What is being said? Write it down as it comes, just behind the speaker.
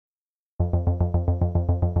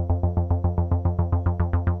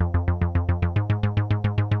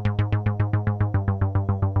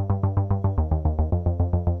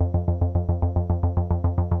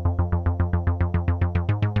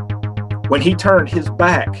When he turned his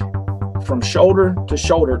back from shoulder to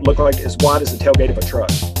shoulder, it looked like as wide as the tailgate of a truck.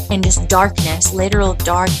 And just darkness, literal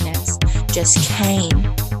darkness, just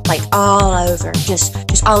came like all over, just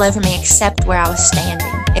all over me except where I was standing.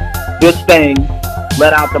 This thing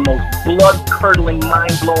let out the most blood-curdling,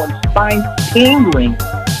 mind-blowing, spine-tingling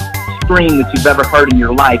scream that you've ever heard in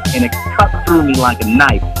your life, and it cut through me like a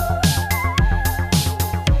knife.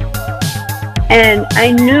 And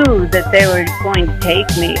I knew that they were going to take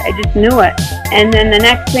me. I just knew it. And then the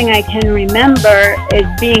next thing I can remember is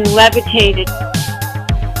being levitated.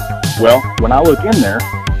 Well, when I look in there,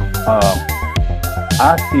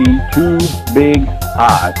 I see two big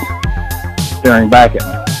eyes staring back at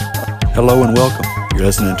me. Hello and welcome. You're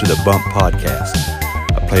listening to the Bump Podcast,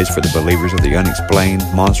 a place for the believers of the unexplained,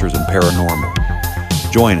 monsters, and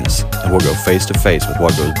paranormal. Join us, and we'll go face to face with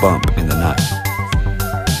what goes bump in the night.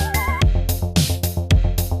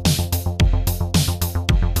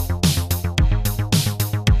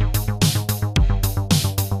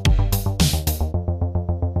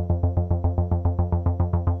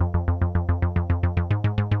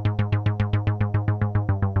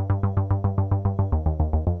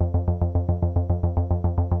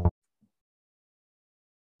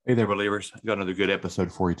 Hey there, believers. Got another good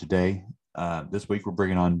episode for you today. This week, we're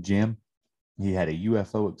bringing on Jim. He had a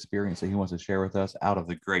UFO experience that he wants to share with us out of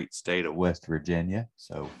the great state of West Virginia.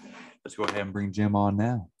 So let's go ahead and bring Jim on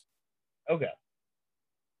now.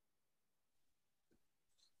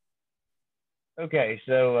 Okay,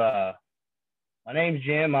 so my name's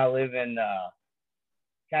Jim. I live in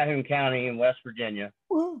Calhoun County in West Virginia.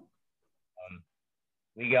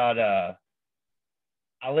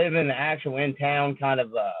 I live in the actual in-town kind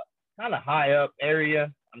of high up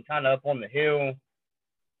area. I'm kind of up on the hill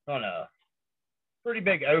on a pretty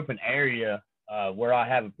big open area where I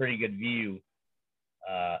have a pretty good view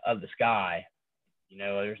of the sky. You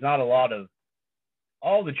know, there's not a lot of,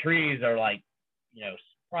 all the trees are like, you know,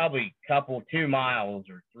 probably a couple, 2 miles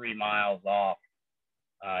or 3 miles off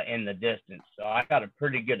in the distance. So I got a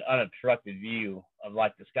pretty good unobstructed view of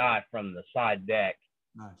like the sky from the side deck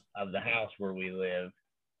of the house where we live.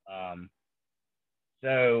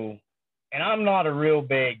 And I'm not a real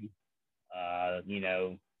big, you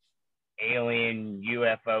know, alien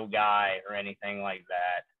UFO guy or anything like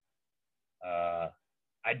that.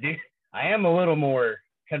 I am a little more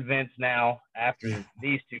convinced now after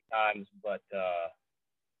these 2 times, but,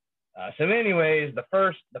 so anyways, the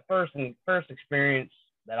first experience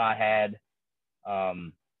that I had,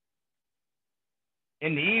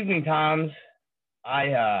 in the evening times,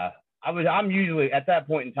 I'm usually at that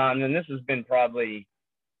point in time, and this has been probably,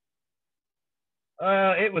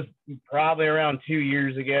 it was probably around 2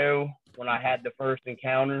 years ago when I had the first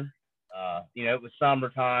encounter. You know, it was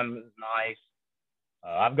summertime. It was nice.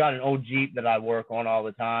 I've got an old Jeep that I work on all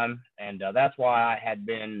the time, and that's why I had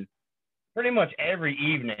been pretty much every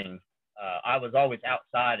evening. I was always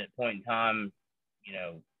outside at point in time, you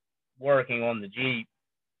know, working on the Jeep.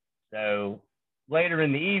 So later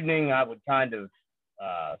in the evening, I would kind of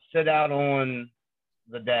sit out on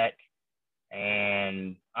the deck,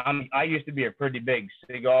 and I used to be a pretty big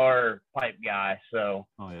cigar pipe guy, so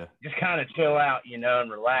just kind of chill out, you know, and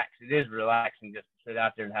relax. It is relaxing just to sit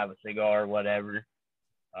out there and have a cigar or whatever.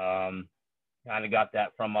 Kind of got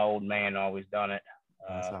that from my old man, always done it.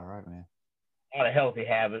 That's all right, man. Not a healthy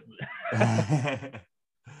habit.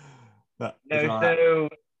 No, so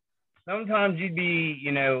sometimes you'd be,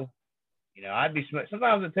 you know, I'd be,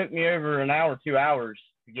 sometimes it took me over an hour, 2 hours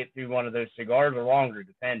to get through one of those cigars or longer,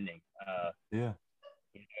 depending. You know,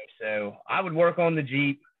 so I would work on the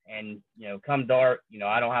Jeep, and, you know, come dark, you know,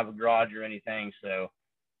 I don't have a garage or anything. So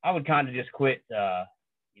I would kind of just quit,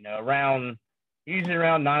 you know, usually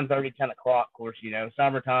around 9:30, 10 o'clock. Of course, you know,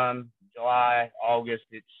 summertime, July, August,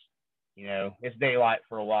 it's, you know, it's daylight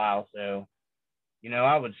for a while. So, you know,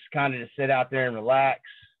 I would kind of just sit out there and relax,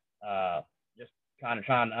 just kind of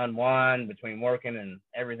trying to unwind between working and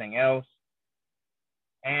everything else.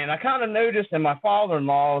 And I kind of noticed, and my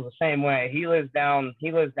father-in-law is the same way. He lives down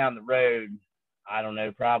the road, I don't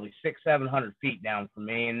know, probably 600-700 feet down from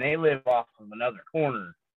me, and they live off of another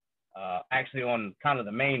corner, actually on kind of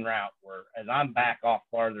the main route, where as I'm back off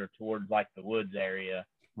farther towards like the woods area.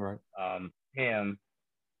 Right.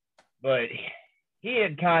 But he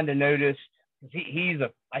had kind of noticed, he's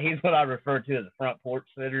what I refer to as a front porch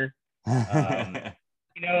sitter. You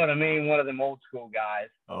know what I mean? One of them old school guys.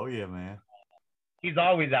 Oh yeah, man. He's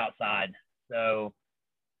always outside. So,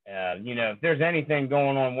 you know, if there's anything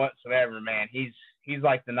going on whatsoever, man, he's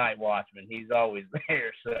like the night watchman. He's always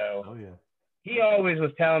there. So, oh yeah. He always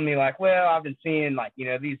was telling me, like, well, I've been seeing, like, you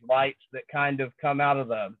know, these lights that kind of come out of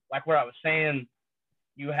the, like where I was saying,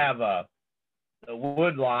 you have the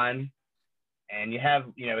wood line, and you have,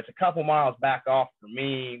 it's a couple miles back off for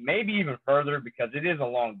me, maybe even further because it is a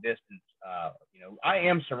long distance. I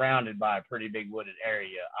am surrounded by a pretty big wooded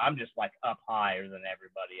area. I'm just like up higher than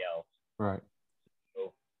everybody else. Right.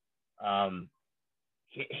 So,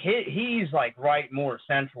 he's like right more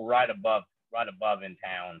central, right above in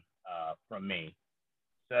town from me.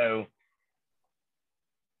 So,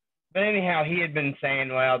 but anyhow, he had been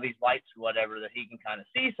saying, well, these lights or whatever that he can kind of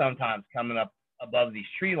see sometimes coming up above these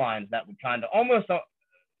tree lines that would kind of almost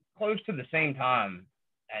close to the same time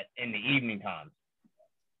in the evening times.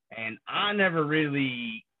 And I never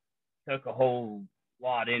really took a whole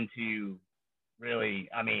lot into really,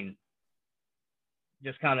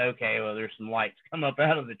 just kind of, okay, well, there's some lights come up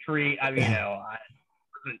out of the tree.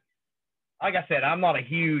 Like I said, I'm not a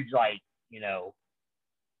huge,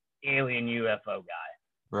 alien UFO guy.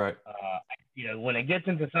 Right. When it gets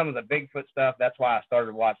into some of the Bigfoot stuff, that's why I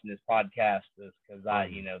started watching this podcast, is because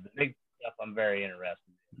the big stuff I'm very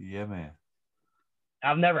interested in. Yeah, man.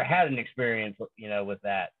 I've never had an experience, with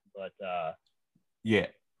that, but yeah.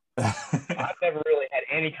 I've never really had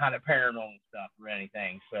any kind of paranormal stuff or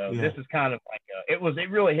anything. So This is kind of like it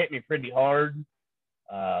really hit me pretty hard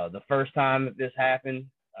the first time that this happened.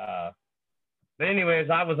 But anyways,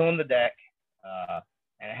 I was on the deck,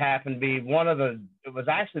 and it happened to be it was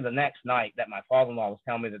actually the next night that my father-in-law was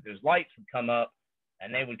telling me that those lights would come up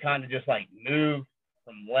and they would kind of just like move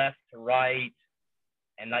from left to right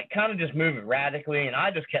and like kind of just move erratically. And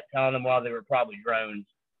I just kept telling them, well, they were probably drones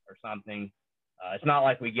or something. It's not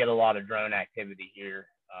like we get a lot of drone activity here,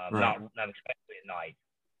 not especially at night.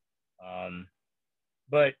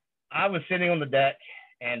 But I was sitting on the deck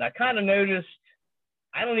and I kind of noticed,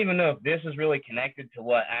 I don't even know if this is really connected to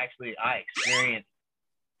what actually I experienced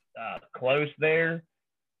close there,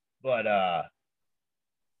 but I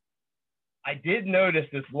did notice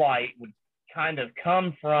this light would kind of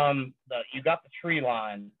come from you got the tree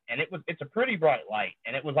line, and it's a pretty bright light,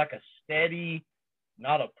 and it was like a steady,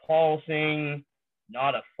 not a pulsing,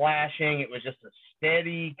 not a flashing, it was just a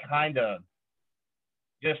steady kind of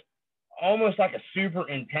just almost like a super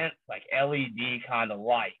intense like LED kind of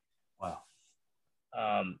light. Wow.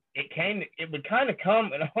 It would kind of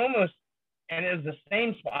come and almost, and it was the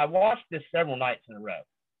same spot. I watched this several nights in a row.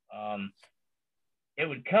 It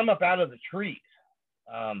would come up out of the trees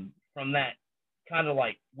from that kind of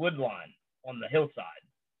like wood line on the hillside.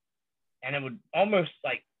 And it would almost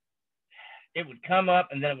like, it would come up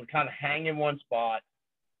and then it would kind of hang in one spot.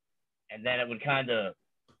 And then it would kind of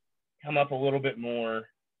come up a little bit more.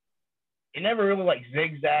 It never really like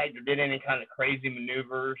zigzagged or did any kind of crazy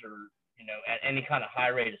maneuvers or, at any kind of high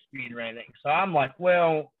rate of speed or anything. So I'm like,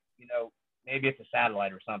 well, maybe it's a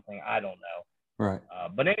satellite or something. I don't know. Right.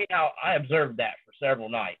 But anyhow, I observed that for several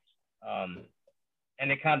nights.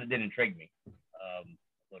 And it kind of did intrigue me a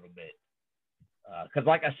little bit. Because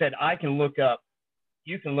like I said,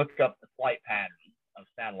 you can look up the flight pattern of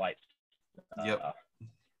satellites. Yep.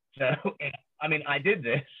 So, I did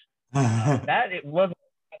this. It wasn't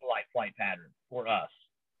a satellite flight pattern for us.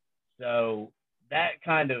 So that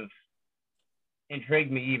kind of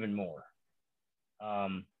intrigued me even more.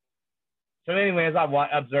 So anyways, I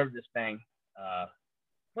observed this thing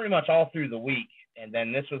pretty much all through the week. And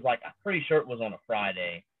then this was like, I'm pretty sure it was on a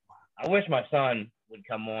Friday. I wish my son would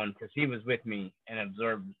come on because he was with me and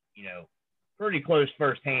observed, pretty close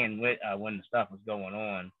firsthand when the stuff was going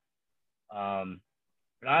on.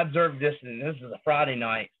 But I observed this, and this is a Friday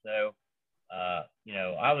night. So,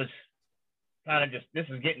 I was kind of this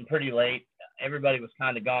is getting pretty late. Everybody was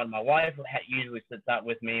kind of gone. My wife usually sits out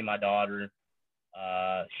with me, my daughter.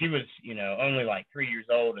 She was, only like 3 years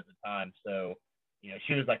old at the time. So,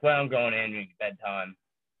 she was like, well, I'm going in, it's bedtime.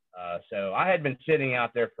 So I had been sitting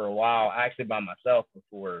out there for a while, actually by myself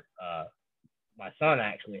before my son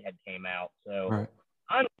actually had came out. So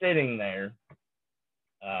I'm sitting there.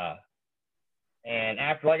 And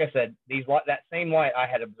after, like I said, that same light I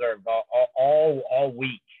had observed all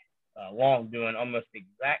week long, doing almost the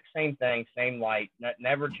exact same thing, same light,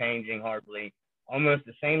 never changing hardly, almost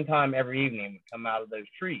the same time every evening would come out of those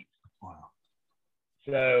trees. Wow.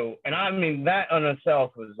 So, and that on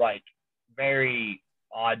itself was like very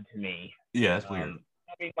odd to me. Yeah, that's weird.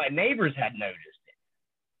 My neighbors had noticed it.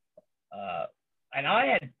 And I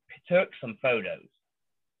had took some photos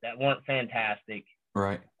that weren't fantastic.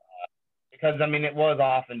 Right. Because, it was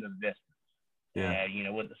off in the distance. Yeah.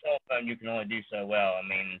 With the cell phone, you can only do so well.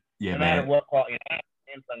 Yeah, no matter what quality,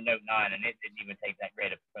 Samsung Note 9, and it didn't even take that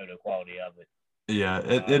great of photo quality of it. Yeah,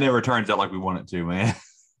 it never turns out like we want it to, man.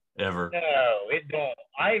 ever. No, it don't.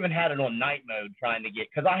 I even had it on night mode trying to get,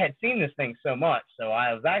 because I had seen this thing so much. So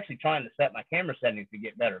I was actually trying to set my camera settings to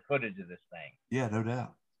get better footage of this thing. Yeah, no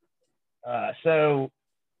doubt.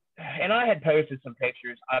 And I had posted some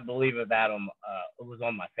pictures, I believe, of that on, it was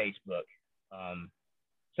on my Facebook.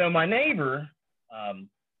 So my neighbor,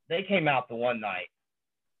 they came out the one night,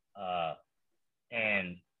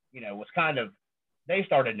 and, was kind of, they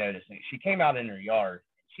started noticing. She came out in her yard.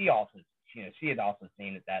 She also, she had also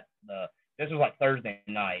seen it this was like Thursday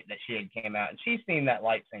night that she had came out, and she's seen that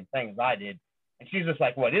light, same thing as I did. And she's just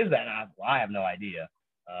like, what is that? And I have no idea.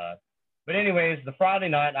 But anyways, the Friday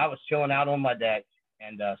night, I was chilling out on my deck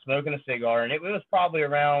and smoking a cigar, and it was probably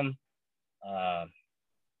around,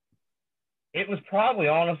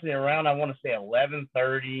 honestly around, I want to say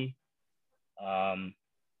 11:30,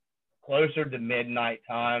 closer to midnight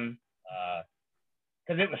time,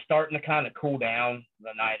 because it was starting to kind of cool down,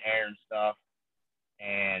 the night air and stuff.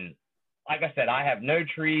 And like I said, I have no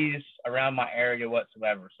trees around my area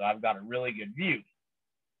whatsoever, so I've got a really good view.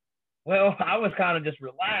 Well, I was kind of just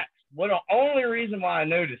relaxed. The only reason why I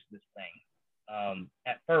noticed this thing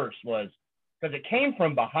at first was because it came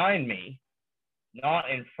from behind me, not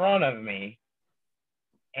in front of me,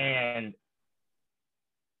 and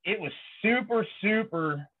it was super,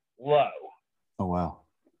 super low. Oh, wow.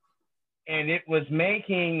 And it was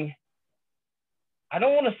making, I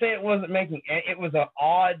don't want to say it wasn't making, it was an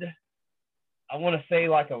odd, I want to say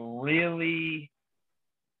like a really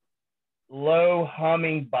low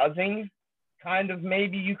humming, buzzing kind of,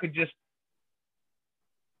 maybe you could just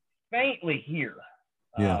faintly hear.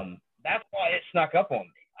 Yeah. That's why it snuck up on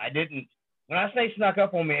me. When I say snuck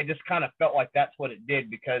up on me, it just kind of felt like that's what it did,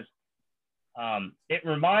 because it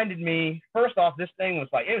reminded me, first off, this thing was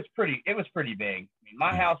like, it was pretty big. I mean,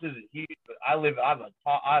 my house isn't huge, but I have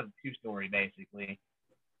a two-story basically.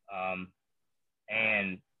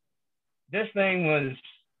 And this thing was,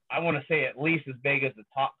 I want to say, at least as big as the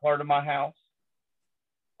top part of my house.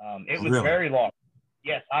 It was very large.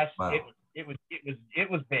 Yes, wow. It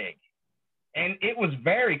was big, and it was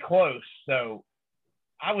very close. So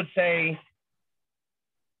I would say,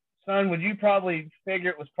 son, would you probably figure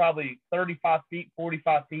it was probably 35 feet,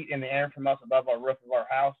 45 feet in the air from us above our roof of our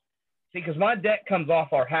house? See, because my deck comes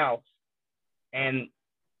off our house, and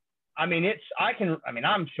I mean,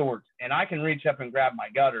 I'm short, and I can reach up and grab my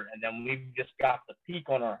gutter, and then we've just got the peak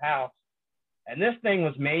on our house. And this thing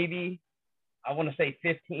was maybe, I want to say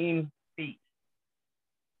 15 feet,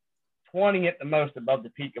 20 at the most above the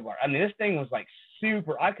peak of I mean, this thing was like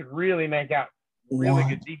super, I could really make out really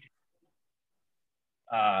good detail.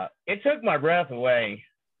 It took my breath away.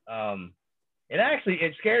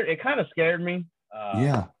 It kind of scared me.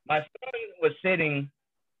 Yeah. My son was sitting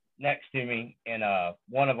next to me in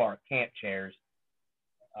one of our camp chairs.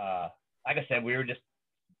 Like I said, we were just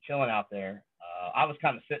chilling out there. I was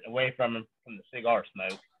kind of sitting away from him from the cigar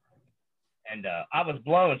smoke, and I was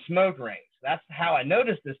blowing smoke rings. That's how I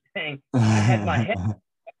noticed this thing. I had my head,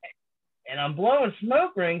 and I'm blowing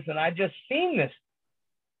smoke rings, and I just seen this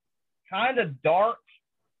kind of dark.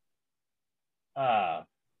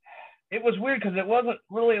 It was weird because it wasn't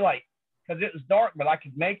really like, because it was dark, but I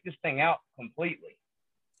could make this thing out completely.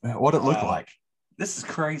 What it looked like? This is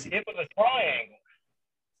crazy. It was a triangle.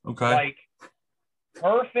 Okay. Like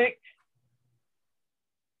perfect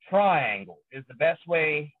triangle is the best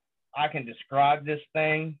way I can describe this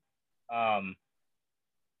thing.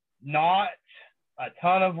 Not a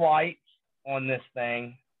ton of light on this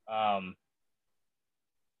thing.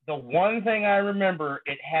 The one thing I remember,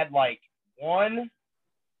 it had like one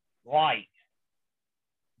light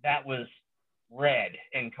that was red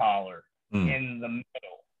in color in the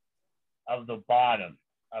middle of the bottom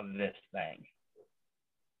of this thing.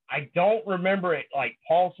 I don't remember it like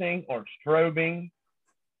pulsing or strobing.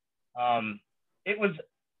 It was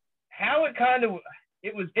how it kind of,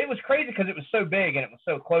 it was crazy because it was so big and it was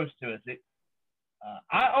so close to us.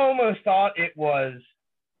 I almost thought it was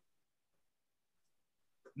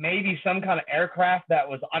maybe some kind of aircraft that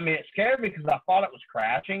was, I mean, it scared me because I thought it was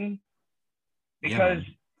crashing because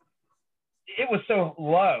it was so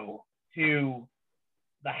low to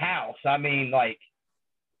the house. I mean, like,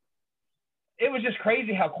 it was just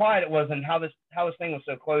crazy how quiet it was and how this thing was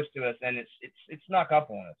so close to us, and it snuck up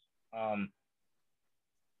on us.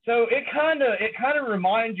 So it kind of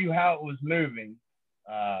reminds you how it was moving,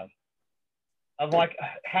 of like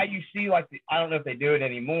how you see, like, I don't know if they do it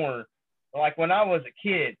anymore, but like when I was a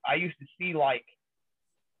kid, I used to see like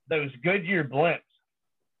those Goodyear blimps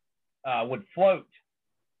would float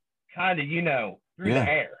kind of, through the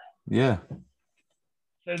air. Yeah.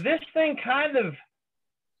 So this thing kind of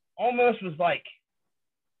almost was like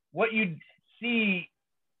what you'd see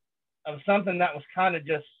of something that was kind of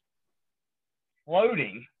just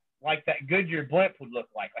floating, like that Goodyear blimp would look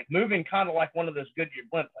like moving kind of like one of those Goodyear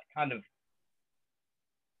blimps, like kind of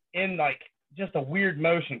in like just a weird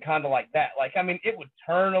motion, kind of like that. Like, I mean, it would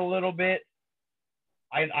turn a little bit.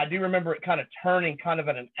 I do remember it kind of turning kind of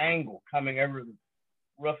at an angle coming over the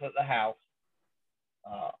roof of the house.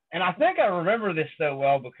 And I think I remember this so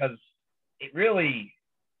well because it really,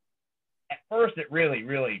 at first, it really,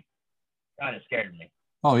 really kind of scared me.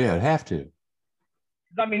 Oh, yeah, it'd have to.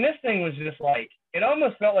 I mean, this thing was just like, it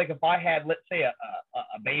almost felt like if I had, let's say, a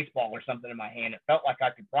baseball or something in my hand, it felt like I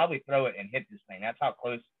could probably throw it and hit this thing. That's how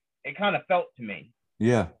close it kind of felt to me.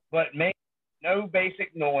 Yeah. But made no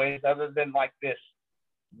basic noise other than like this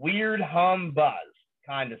weird hum buzz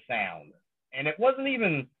kind of sound. And it wasn't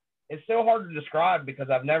even, it's so hard to describe because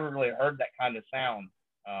I've never really heard that kind of sound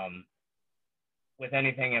with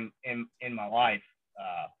anything in my life.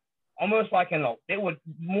 Almost like it would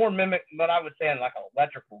more mimic what I would say in like an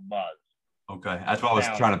electrical buzz. Okay. That's what I was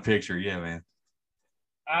trying to picture. Yeah, man.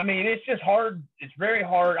 I mean, it's just hard. It's very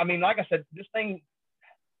hard. I mean, like I said, this thing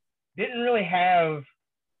didn't really have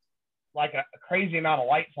like a crazy amount of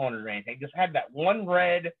lights on it or anything. It just had that one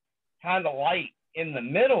red kind of light in the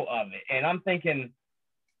middle of it. And I'm thinking,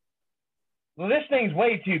 well, this thing's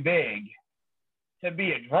way too big to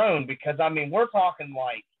be a drone because, I mean, we're talking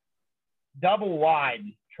like double wide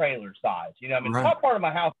trailer size. You know, I mean, the top part of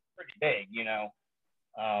my house is pretty big, you know.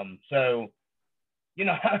 So, you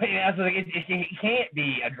know, I mean, it can't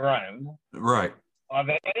be a drone. Right. I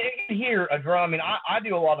mean, you hear a drone. I mean, I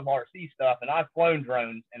do a lot of RC stuff, and I've flown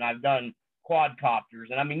drones, and I've done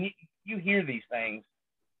quadcopters. And, I mean, you hear these things.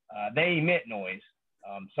 They emit noise.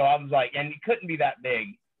 So I was like, and it couldn't be that big,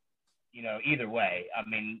 you know, either way. I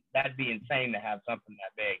mean, that'd be insane to have something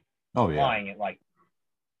that big. Oh, yeah. Flying it like.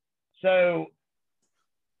 So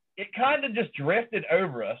it kind of just drifted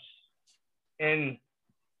over us. And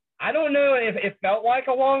I don't know if it felt like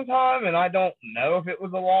a long time, and I don't know if it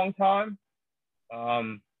was a long time.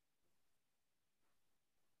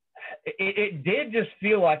 It did just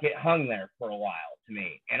feel like it hung there for a while to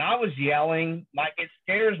me. And I was yelling, like it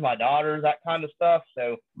scares my daughters, that kind of stuff.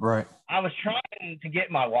 So right. I was trying to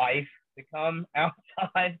get my wife to come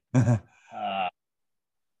outside.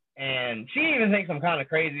 And she even thinks I'm kind of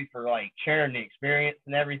crazy for like sharing the experience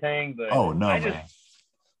and everything. But oh, no, man.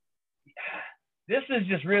 This is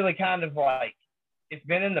just really kind of like, it's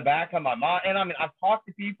been in the back of my mind. And I mean, I've talked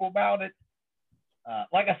to people about it.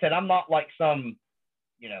 Like I said, I'm not like some,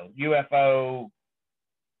 you know, UFO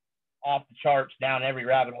off the charts down every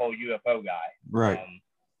rabbit hole UFO guy. Right.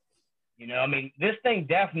 You know, I mean, this thing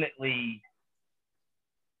definitely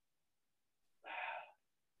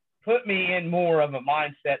put me in more of a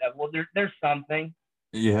mindset of, well, there's something.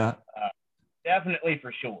 Yeah. Definitely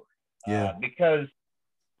for sure. Yeah. Because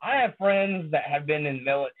I have friends that have been in the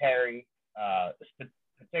military,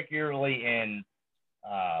 particularly in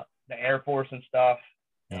the Air Force and stuff.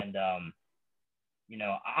 Yeah. And, you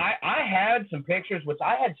know, I had some pictures, which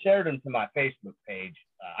I had shared them to my Facebook page.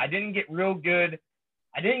 I didn't get real good.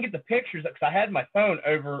 I didn't get the pictures because I had my phone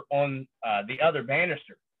over on the other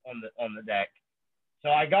banister on the deck. So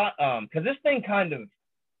I got, because this thing kind of,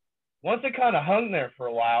 once it kind of hung there for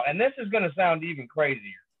a while, and this is going to sound even crazier,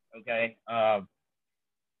 okay?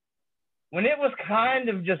 When it was kind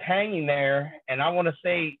of just hanging there, and I want to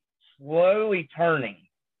say slowly turning,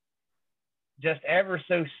 just ever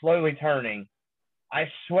so slowly turning, I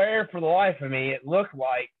swear for the life of me, it looked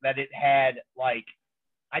like that it had like,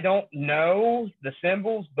 I don't know the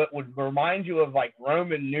symbols, but would remind you of like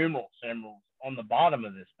Roman numeral symbols on the bottom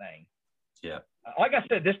of this thing. Yeah. Like I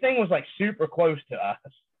said, this thing was like super close to us.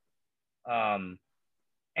 And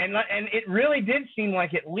it really did seem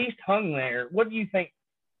like it at least hung there. What do you think,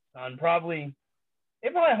 son? It probably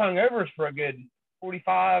hung over us for a good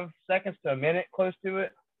 45 seconds to a minute, close to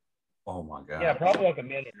it. Oh my God. Yeah, probably like a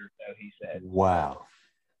minute or so, he said. Wow.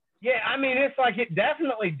 Yeah, I mean, it's like it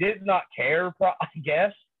definitely did not care, I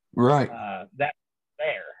guess. Right. That's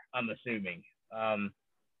there, I'm assuming. And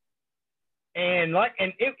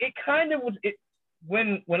it kind of was it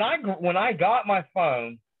when I got my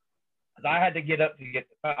phone, because I had to get up to get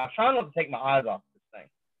the phone. I was trying not to take my eyes off this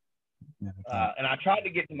thing. And I tried to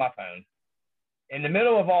get to my phone in the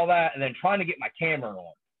middle of all that, and then trying to get my camera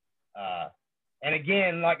on. And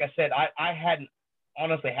again, like I said, I hadn't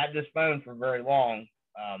honestly had this phone for very long.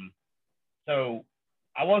 So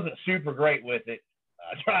I wasn't super great with it,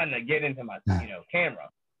 trying to get into my, camera.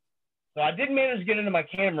 So I did manage to get into my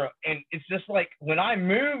camera, and it's just like when I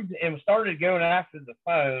moved and started going after the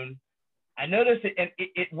phone, I noticed it, and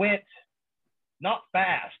it went not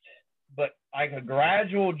fast, but like a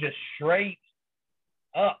gradual, just straight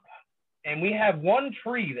up and we have one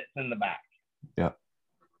tree that's in the back. Yeah.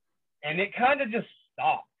 And it kind of just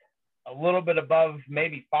stopped a little bit above,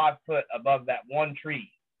 maybe 5 foot above that one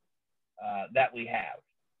tree that we have.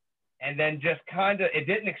 And then just kind of, it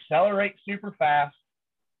didn't accelerate super fast.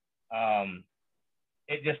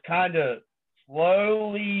 It just kind of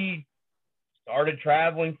slowly started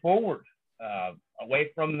traveling forward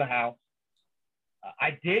away from the house.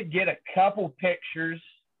 I did get a couple pictures,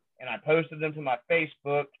 and I posted them to my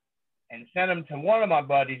Facebook and sent them to one of my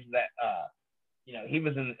buddies that, he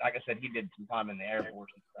was in, like I said, he did some time in the Air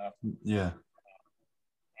Force and stuff. Yeah.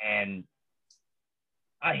 And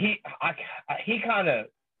he kind of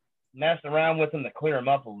messed around with him to clear him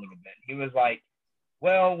up a little bit. He was like,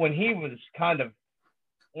 well, when he was kind of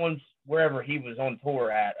on wherever he was on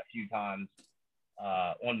tour at a few times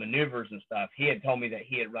on maneuvers and stuff, he had told me that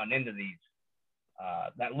he had run into these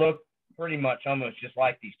that looked pretty much almost just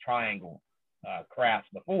like these triangle crafts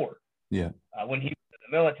before. Yeah. When he was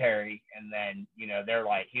in the military, and then, they're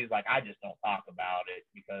like, he's like, I just don't talk about it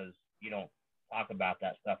because you don't talk about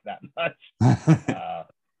that stuff that much.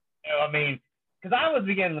 I mean, because I was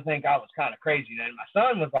beginning to think I was kind of crazy. And my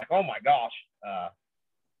son was like, oh my gosh,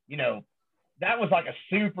 that was like a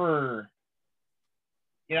super,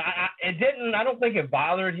 I don't think it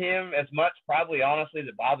bothered him as much, probably honestly, as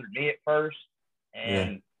it bothered me at first.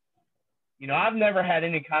 And, I've never had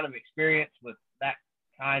any kind of experience with that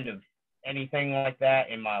kind of anything like that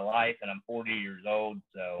in my life. And I'm 40 years old.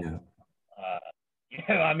 So,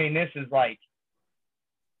 I mean, this is like,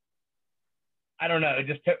 I don't know. It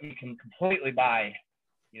just took me completely by,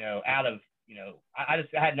 out of, I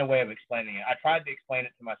just had no way of explaining it. I tried to explain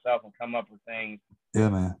it to myself and come up with things. Yeah,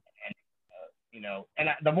 man. And,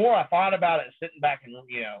 the more I thought about it, sitting back and,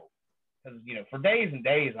 because, for days and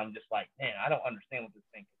days, I'm just like, man, I don't understand what this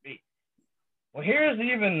thing could be. Well, here's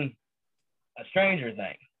even a stranger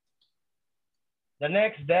thing. The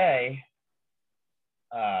next day,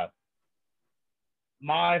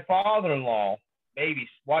 my father-in-law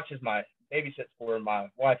babysits for my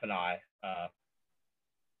wife and I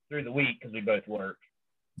through the week because we both work.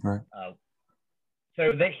 Right.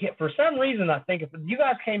 So for some reason, I think if you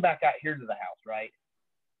guys came back out here to the house, right?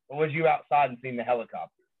 Or was you outside and seen the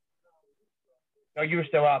helicopter? Oh, you were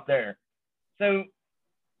still out there. So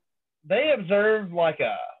they observed like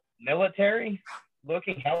a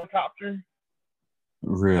military-looking helicopter,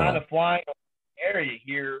 really, kind of flying over the area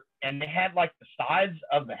here, and they had like the sides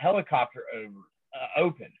of the helicopter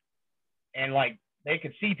open, and like they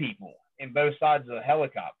could see people in both sides of the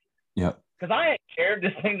helicopter. Yeah. Because I had shared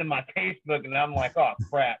this thing to my Facebook, and I'm like, oh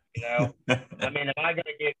crap, I mean, am I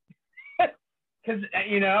gonna get? Because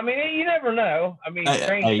I mean, you never know. I mean,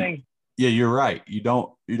 strange things. Yeah, you're right. You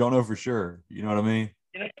don't know for sure. You know what I mean?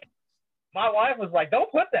 My wife was like, don't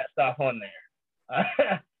put that stuff on there.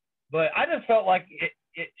 But I just felt like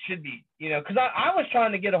it should be, because I was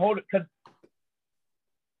trying to get a hold of,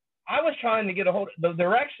 the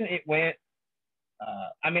direction it went.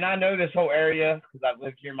 I mean, I know this whole area because I've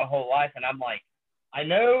lived here my whole life, and I'm like, I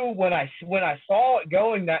know when I saw it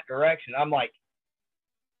going that direction, I'm like,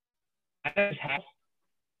 I know this house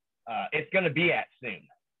it's going to be at soon,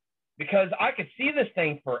 because I could see this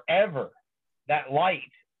thing forever, that light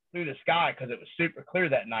through the sky, because it was super clear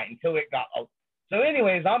that night until it got. So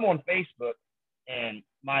anyways, I'm on Facebook, and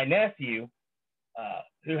my nephew,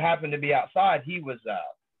 who happened to be outside, he was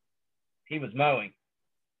mowing,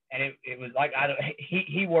 and it was like,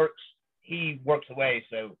 he works away,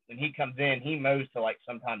 so when he comes in, he mows till like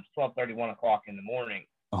sometimes 12:30, 1 o'clock in the morning.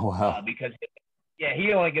 Oh wow! Because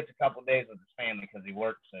he only gets a couple of days with his family because he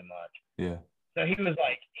works so much. Yeah. So he was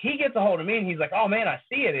like, he gets a hold of me, and he's like, oh man, I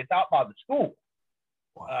see it. It's out by the school.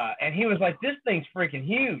 Wow. And he was like, this thing's freaking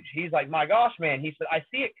huge. He's like, my gosh, man. He said, I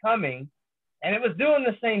see it coming. And it was doing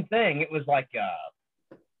the same thing. It was like,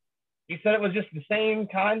 he said it was just the same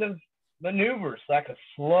kind of maneuvers, like a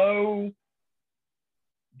slow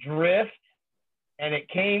drift. And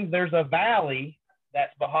there's a valley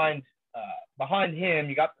that's behind him.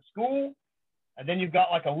 You got the school, and then you've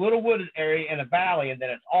got like a little wooded area and a valley, and then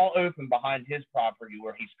it's all open behind his property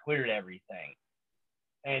where he's cleared everything.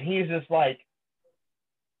 And he's just like,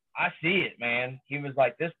 I see it, man. He was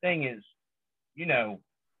like, this thing is,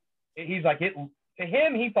 he's like, to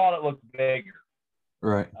him, he thought it looked bigger.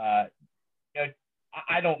 Right.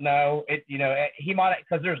 I don't know. He might,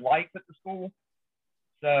 because there's lights at the school.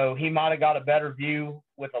 So he might have got a better view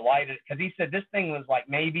with the light. Because he said this thing was like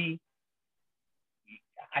maybe,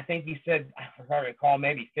 I think he said, if I recall,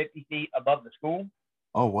 maybe 50 feet above the school.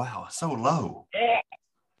 Oh, wow. So low. Yeah.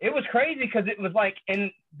 It was crazy because it was like,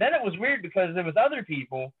 and then it was weird because there was other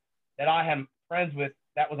people that I am friends with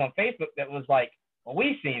that was on Facebook that was like, well,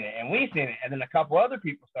 we seen it, and we seen it. And then a couple other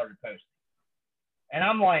people started posting. And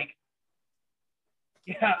I'm like,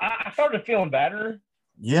 yeah, I started feeling better.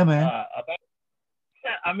 Yeah, man.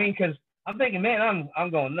 I mean, because I'm thinking, man, I'm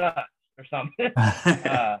going nuts or something.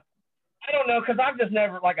 I don't know, because I've just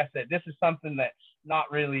never, like I said, this is something that's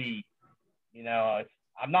not really, you know,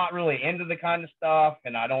 I'm not really into the kind of stuff,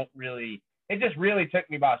 and I don't really, it just really took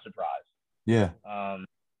me by surprise. Yeah.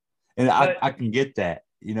 And but, I can get that.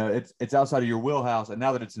 You know, it's outside of your wheelhouse, and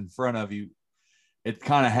now that it's in front of you, it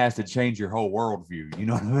kind of has to change your whole worldview. You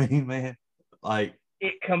know what I mean, man? Like,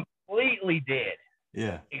 it completely did.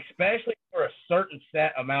 Yeah. Especially for a certain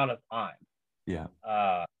set amount of time. Yeah.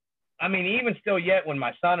 I mean, even still yet, when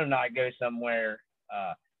my son and I go somewhere,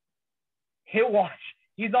 he'll watch.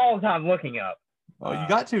 He's all the time looking up. Oh, you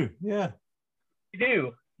got to. Yeah.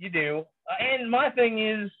 You do. And my thing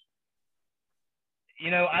is,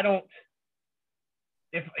 you know, I don't,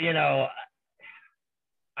 if, you know,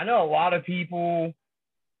 I know a lot of people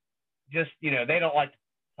just, you know, they don't like to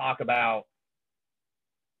talk about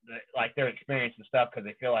like their experience and stuff because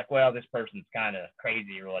they feel like, well, this person's kind of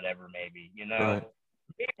crazy or whatever, maybe, you know. Right.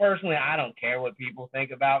 Me personally, I don't care what people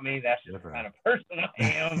think about me. That's just the kind of person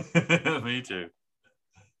I am. Me too.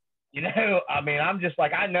 You know, I mean, I'm just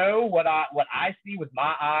like, I know what I see with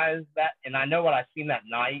my eyes, and I know what I seen that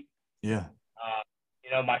night. Yeah. You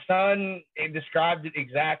know, my son, it described it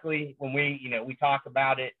exactly when we talk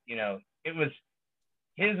about it. You know, his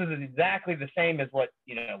is exactly the same as what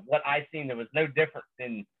I seen. There was no difference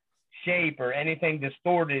in shape or anything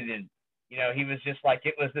distorted, and you know, he was just like,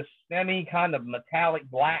 it was this semi kind of metallic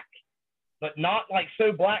black, but not like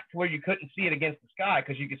so black to where you couldn't see it against the sky,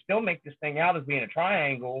 because you could still make this thing out as being a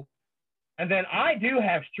triangle. And then I do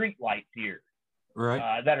have street lights here,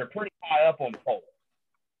 right, that are pretty high up on poles.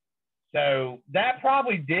 So that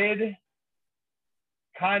probably did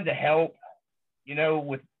kind of help, you know,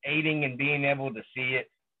 with aiding and being able to see it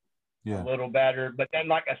a little better. But then,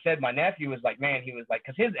 like I said, my nephew was like, man, he was like,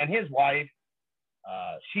 because his wife,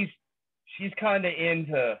 she's kind of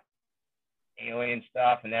into alien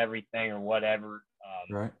stuff and everything or whatever.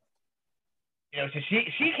 Right. You know, so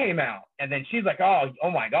she came out, and then she's like,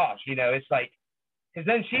 oh my gosh, you know, it's like, because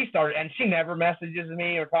then she started, and she never messages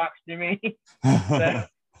me or talks to me.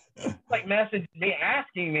 So, like, messaged me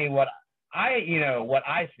asking me what I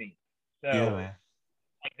see. So, yeah, man.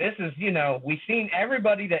 like, this is, you know, we've seen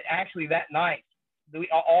everybody that actually that night, we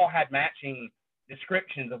all had matching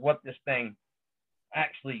descriptions of what this thing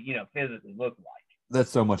actually, you know, physically looked like. That's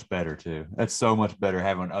so much better too. That's so much better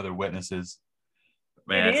having other witnesses.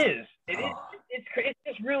 Man, it is. It's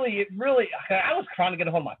just really, I was trying to get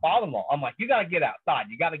a hold of my father-in-law. I'm like, you got to get outside.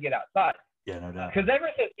 You got to get outside. Yeah, no doubt. Because ever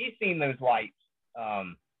since he's seen those lights,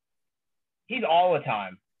 he's all the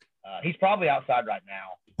time. He's probably outside right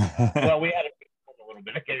now. Well, we had a little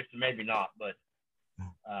bit, okay, so maybe not, but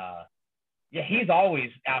yeah, he's always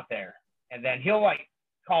out there. And then he'll like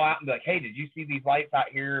call out and be like, "Hey, did you see these lights out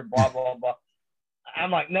here?" Blah blah blah.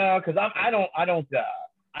 I'm like, no, because I don't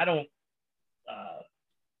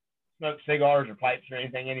smoke cigars or pipes or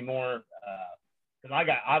anything anymore. Because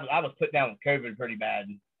I was put down with COVID pretty bad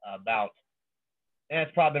and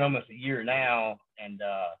it's probably been almost a year now, and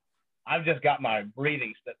I've just got my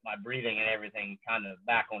breathing and everything kind of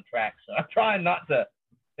back on track. So I'm trying not to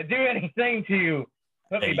do anything to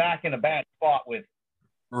put me back in a bad spot with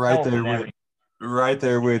right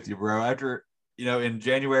there with you, bro. After, you know, in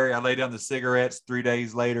January, I laid down the cigarettes. 3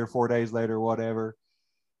 days later, 4 days later, whatever,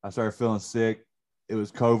 I started feeling sick. It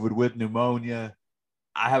was COVID with pneumonia.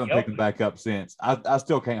 I haven't picked them back up since. I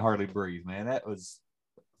still can't hardly breathe, man. That was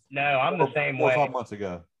I'm the same way. 4 or 5 months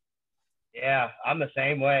ago. Yeah, I'm the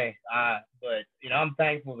same way. But you know, I'm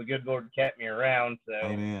thankful the good Lord kept me around. So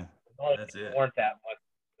amen. That's it. Weren't that much.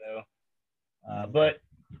 So, but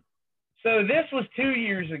so this was 2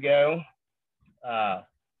 years ago,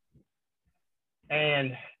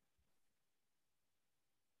 and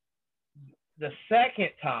the second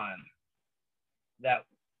time that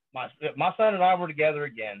my son and I were together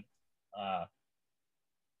again,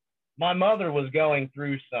 my mother was going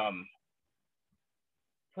through some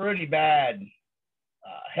pretty bad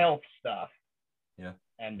health stuff. Yeah.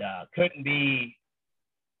 And couldn't be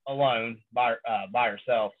alone by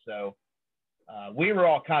herself. So we were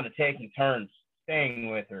all kind of taking turns staying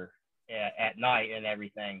with her at night and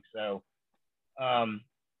everything. So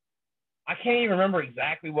I can't even remember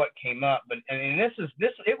exactly what came up, but I mean,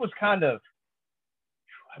 it was kind of,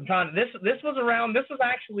 this was around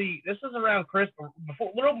Christmas, a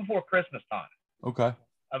little before Christmas time. Okay.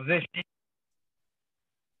 Of this year.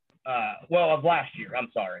 Of last year. I'm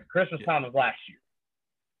sorry. Christmas time of last year.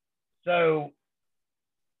 So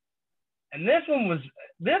And this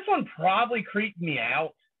one probably creeped me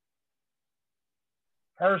out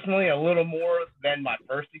personally a little more than my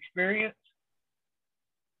first experience.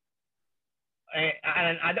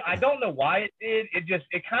 And I don't know why it did.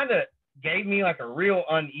 It kind of gave me like a real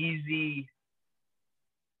uneasy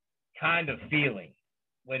kind of feeling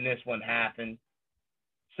when this one happened.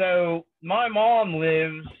 So my mom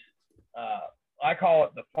lives, I call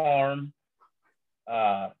it the farm,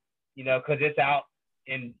 because it's out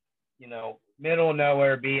in, middle of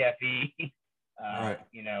nowhere, BFE, right.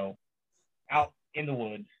 Out in the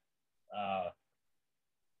woods.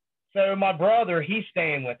 So my brother, he's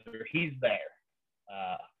staying with her. He's there.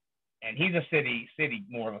 And he's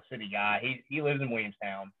more of a city guy. He lives in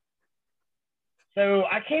Williamstown. So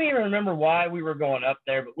I can't even remember why we were going up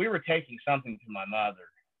there, but we were taking something to my mother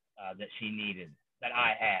that she needed, that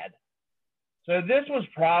I had. So this was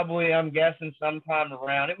probably, I'm guessing, sometime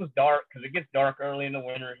around, it was dark because it gets dark early in the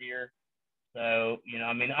winter here. So,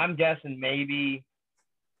 I'm guessing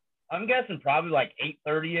probably like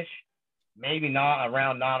 8:30-ish, maybe not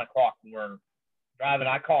around 9 o'clock when we're driving.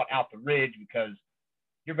 I call it out the ridge because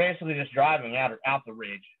you're basically just driving out the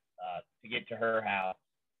ridge to get to her house.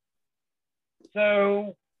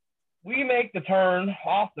 So we make the turn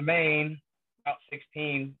off the main, about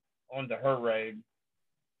 16, onto her road.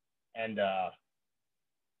 And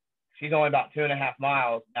she's only about 2.5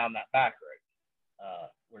 miles down that back road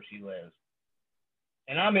where she lives.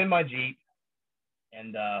 And I'm in my Jeep,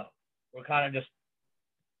 and we're kind of just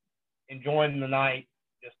enjoying the night,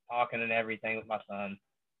 just talking and everything with my son.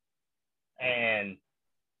 And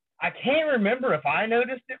I can't remember if I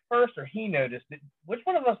noticed it first or he noticed it. Which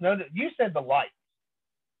one of us noticed? You said the lights.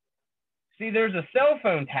 See, there's a cell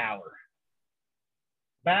phone tower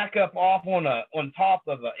back up off on top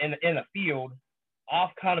of in a field,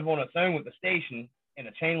 off kind of on its own with the station and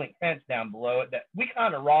a chain link fence down below it that we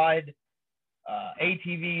kind of ride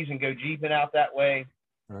ATVs and go jeeping out that way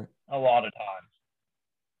a lot of times.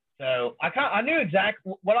 So I knew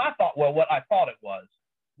exactly what I thought. Well, what I thought it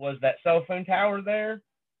was that cell phone tower there.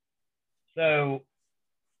 So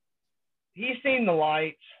he's seen the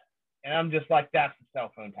lights, and I'm just like, that's the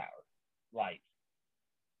cell phone tower lights.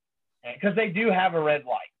 Because they do have a red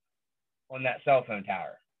light on that cell phone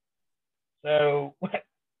tower. So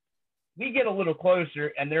we get a little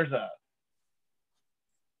closer, and there's a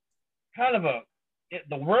kind of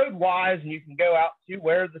the road wise, and you can go out to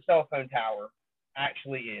where the cell phone tower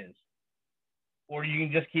actually is. Or you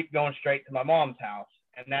can just keep going straight to my mom's house.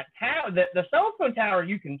 And that tower, the cell phone tower,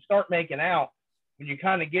 you can start making out when you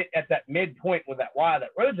kind of get at that midpoint with that that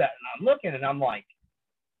road's at. And I'm looking, and I'm like,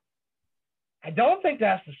 I don't think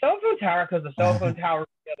that's the cell phone tower because the cell phone tower is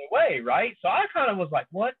the other way, right? So I kind of was like,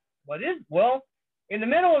 what is? Well, in the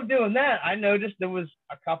middle of doing that, I noticed there was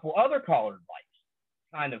a couple other colored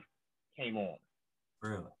lights kind of came on.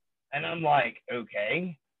 Really? And I'm like,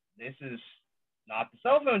 okay, this is not the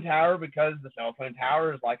cell phone tower because the cell phone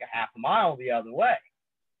tower is like a half a mile the other way.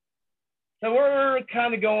 So we're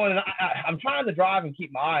kind of going, and I'm trying to drive and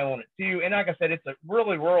keep my eye on it too. And like I said, it's a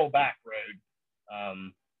really rural back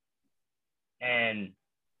road. And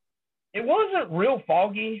it wasn't real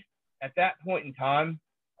foggy at that point in time.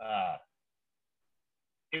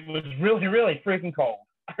 It was really, really freaking cold.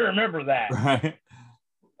 I remember that. Right.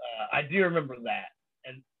 I do remember that.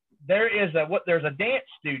 And there's a dance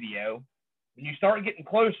studio. When you start getting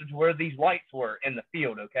closer to where these lights were in the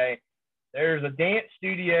field, okay, there's a dance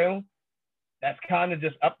studio that's kind of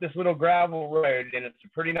just up this little gravel road, and it's a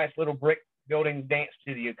pretty nice little brick building dance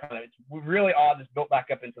studio. It's really odd. It's built back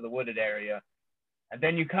up into the wooded area. And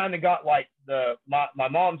then you kind of got like my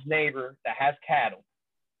mom's neighbor that has cattle.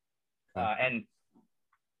 And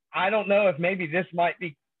I don't know if maybe this might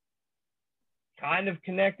be kind of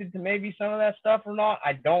connected to maybe some of that stuff or not.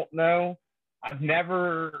 I don't know. I've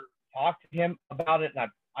never talked to him about it, and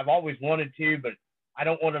I've always wanted to, but I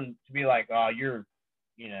don't want him to be like, oh, you're,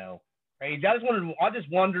 crazy. I just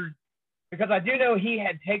wondered, because I do know he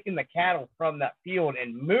had taken the cattle from that field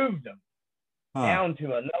and moved them down to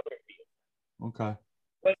another field. Okay.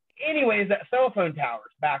 But anyways, that cell phone tower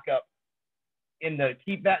is back up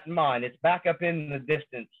keep that in mind. It's back up in the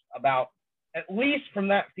distance about, at least from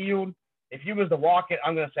that field, if you was to walk it,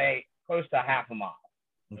 I'm going to say close to half a mile.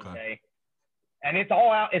 Okay. And it's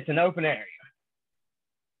all out. It's an open area.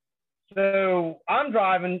 So I'm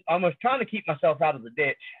driving, almost trying to keep myself out of the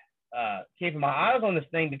ditch, keeping my eyes on this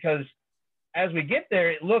thing, because as we get there,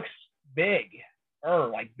 it looks big.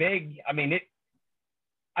 I mean,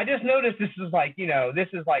 I just noticed this is like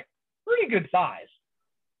pretty good size,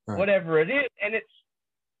 whatever it is. And it's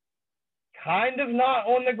kind of not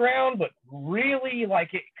on the ground, but really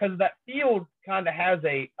like it, because that field kind of has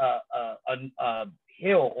a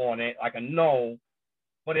hill on it, like a knoll,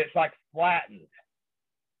 but it's like flattened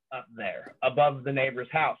up there above the neighbor's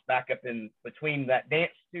house, back up in between that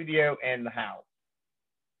dance studio and the house.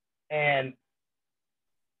 And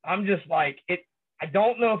I'm just like, I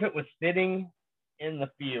don't know if it was sitting in the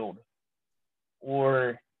field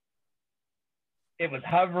or it was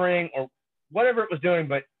hovering or whatever it was doing,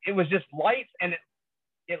 but it was just lights, and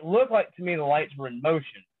it looked like to me the lights were in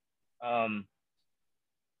motion.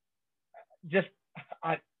 Just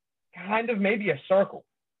kind of maybe a circle.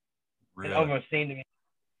 Really? It almost seemed to me.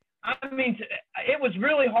 I mean, it was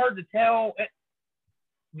really hard to tell.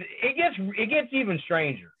 It gets even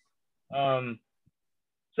stranger.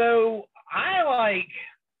 So I like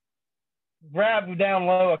grab down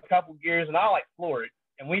low a couple gears and I like floor it,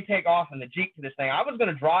 and we take off in the Jeep to this thing. I was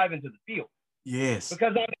going to drive into the field. Yes.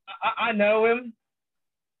 Because I know him,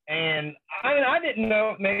 and I didn't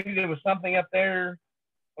know maybe there was something up there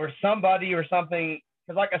or somebody or something.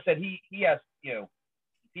 Because like I said, he has,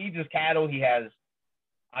 feeds his cattle. He has,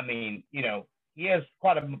 he has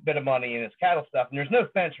quite a bit of money in his cattle stuff, and there's no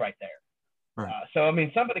fence right there. Right. So, I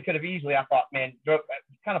mean, somebody could have easily, I thought, man,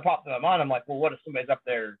 kind of popped in my mind. I'm like, well, what if somebody's up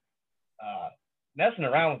there messing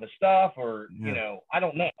around with the stuff or, I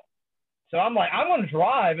don't know. So I'm like, I want to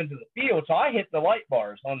drive into the field. So I hit the light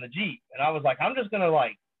bars on the Jeep, and I was like, I'm just going to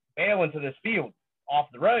like bail into this field off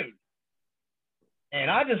the road. And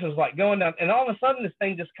I just was like going down, and all of a sudden this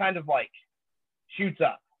thing just kind of like shoots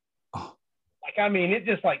up. Oh. Like, I mean, it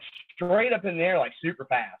just like straight up in the air, like super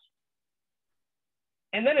fast.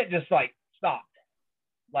 And then it just like stopped,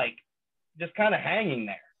 like just kind of hanging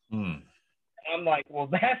there. Mm. I'm like, well,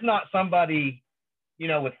 that's not somebody,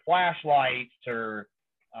 with flashlights or,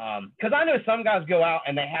 because I know some guys go out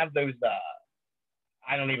and they have those,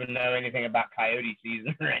 I don't even know anything about coyote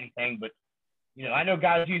season or anything, but, I know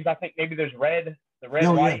guys use, I think maybe there's the red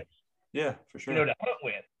lights. Yeah, for sure. To hunt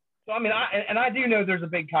with. So, I mean, I do know there's a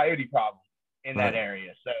big coyote problem in that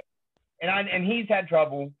area. So, and he's had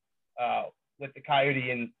trouble with the coyote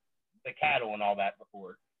and the cattle and all that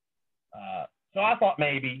before. So I thought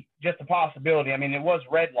maybe just a possibility. I mean, it was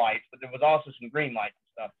red lights, but there was also some green lights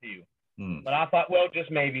and stuff too. Mm. But I thought, well, just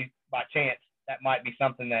maybe by chance, that might be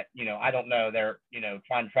something that, I don't know. They're,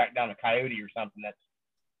 trying to track down a coyote or something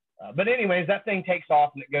that's, but anyways, that thing takes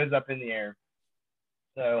off and it goes up in the air.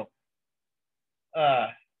 So,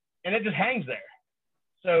 and it just hangs there.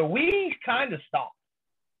 So we kind of stopped.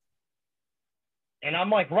 And I'm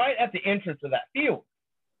like right at the entrance of that field.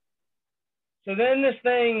 So then this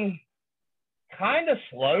thing kind of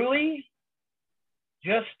slowly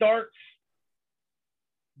just starts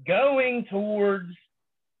going towards,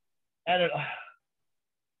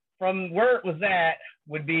 from where it was at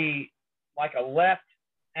would be like a left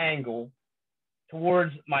angle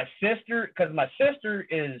towards my sister, because my sister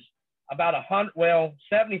is about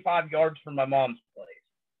 75 yards from my mom's place.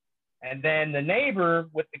 And then the neighbor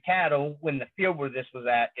with the cattle, when the field where this was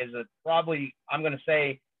at, is probably, I'm going to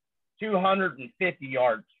say, 250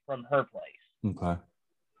 yards from her place. Okay.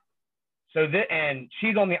 So and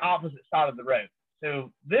she's on the opposite side of the road.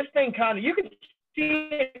 So this thing kind of, you can see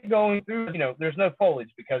it going through, there's no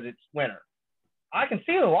foliage because it's winter. I can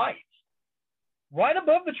see the lights right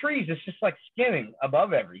above the trees. It's just like skimming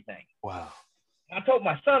above everything. Wow. I told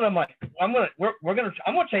my son, I'm like, I'm going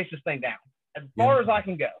to chase this thing down as far as I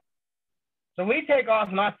can go. So we take off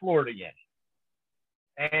and I floor it again.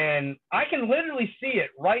 And I can literally see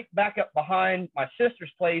it right back up behind my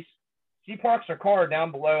sister's place. She parks her car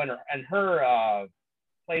down below, and her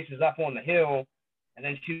place is up on the hill. And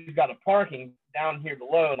then she's got a parking down here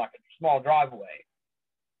below, like a small driveway.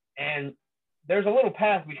 And there's a little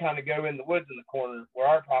path we kind of go in the woods in the corner where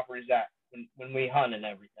our property's at when we hunt and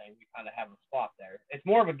everything. We kind of have a spot there. It's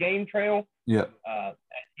more of a game trail. Yeah.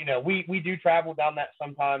 We do travel down that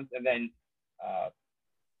sometimes, and then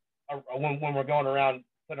when we're going around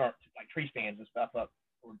putting our like tree stands and stuff up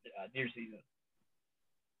for deer season.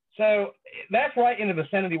 So that's right in the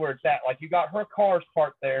vicinity where it's at. Like, you got her cars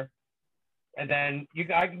parked there, and then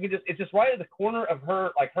it's just right at the corner of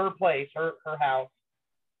her, like her place, her house,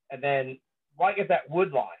 and then right at that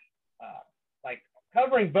wood line, like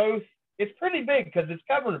covering both. It's pretty big because it's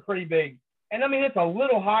covering a pretty big, and I mean, it's a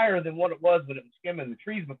little higher than what it was when it was skimming the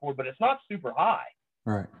trees before, but it's not super high.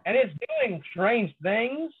 Right. And it's doing strange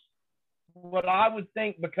things. What I would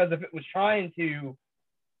think, because if it was trying to,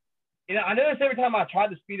 I noticed every time I tried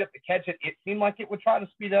to speed up to catch it, it seemed like it would try to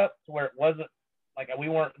speed up to where it wasn't, like we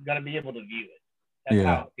weren't going to be able to view it. That's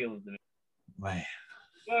how it feels to me. Man.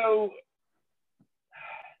 So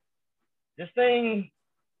this thing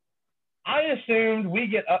I assumed we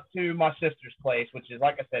get up to my sister's place, which is,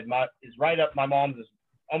 like I said, is right up. My mom's is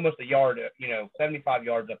almost a yard, 75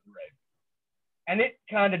 yards up the road. And it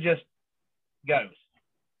kind of just goes.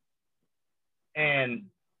 And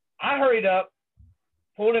I hurried up,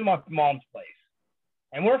 pulled in my mom's place,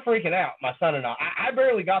 and we're freaking out, my son and I. I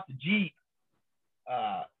barely got the Jeep.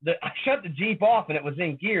 I shut the Jeep off, and it was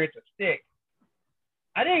in gear. It's a stick.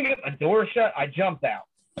 I didn't get my door shut. I jumped out.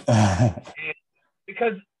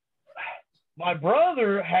 Because my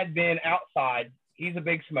brother had been outside. He's a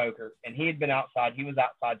big smoker, and he had been outside. He was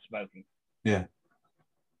outside smoking. Yeah.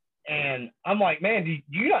 And I'm like, man, do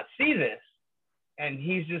you not see this? And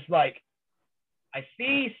he's just like, I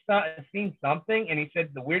seen something. And he said,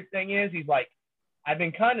 the weird thing is, he's like, I've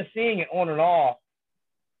been kind of seeing it on and off,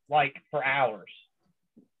 like, for hours.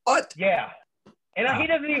 What? Yeah. And he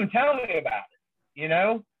doesn't even tell me about it,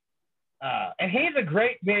 and he's a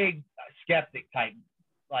great big skeptic type,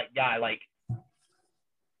 like, guy. Like,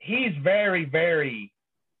 he's very, very,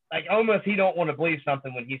 like, almost he don't want to believe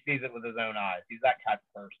something when he sees it with his own eyes. He's that type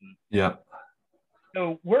of person. Yeah.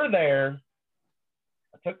 So we're there.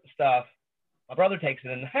 I took the stuff. My brother takes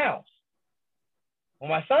it in the house. Well,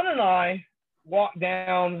 my son and I walk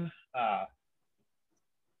down.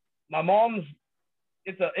 My mom's.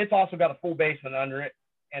 It's also got a full basement under it,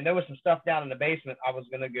 and there was some stuff down in the basement. I was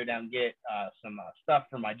gonna go down and get some stuff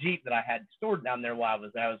for my Jeep that I had stored down there while I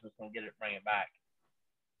was there. I was just gonna get it, bring it back.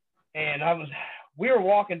 And we were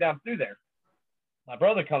walking down through there. My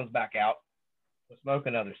brother comes back out to smoke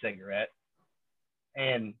another cigarette,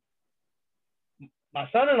 and my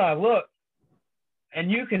son and I look, and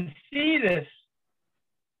you can see this.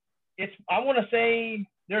 I want to say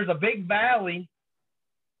there's a big valley.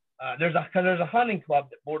 There's a hunting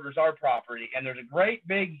club that borders our property, and there's a great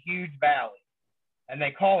big huge valley, and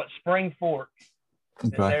they call it Spring Fork.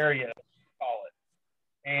 This area call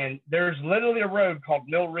it. And there's literally a road called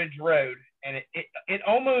Mill Ridge Road, and it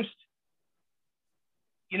almost,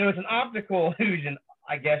 it's an optical illusion,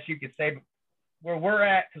 I guess you could say, but where we're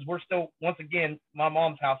at, because we're still, once again, my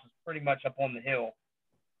mom's house is pretty much up on the hill.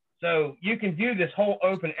 So you can do this whole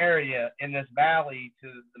open area in this valley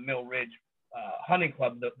to the Mill Ridge hunting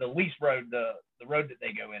club, the lease road, the road that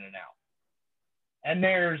they go in and out. And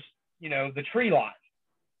there's, the tree line.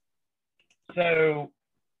 So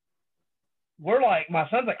we're like, my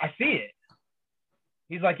son's like, I see it.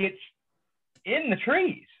 He's like, it's in the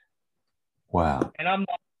trees. Wow. And I'm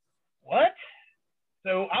like, what?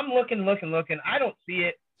 So I'm looking. I don't see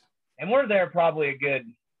it. And we're there probably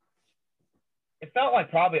it felt like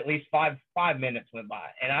probably at least five minutes went by.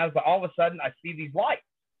 And I was like, all of a sudden I see these lights.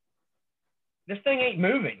 This thing ain't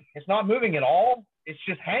moving. It's not moving at all. It's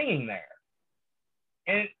just hanging there.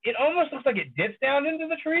 And it almost looks like it dips down into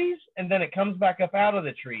the trees, and then it comes back up out of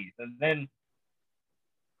the trees. And then,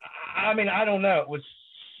 I don't know. It was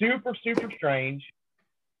super, super strange.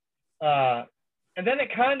 And then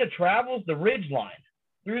it kind of travels the ridge line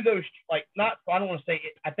through those, I don't want to say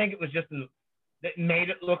it. I think it was just that made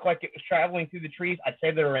it look like it was traveling through the trees. I'd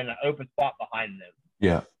say they were in an open spot behind them.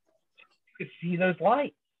 Yeah. You could see those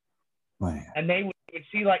lights. Man. And they would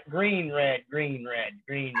see like green, red, green, red,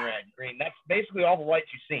 green, red, green. That's basically all the lights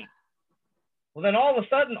you see. Well, then all of a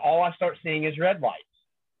sudden, all I start seeing is red lights.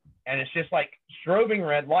 And it's just like strobing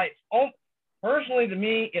red lights. Personally, to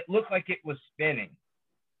me, it looked like it was spinning.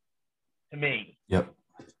 To me. Yep.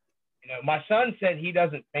 My son said he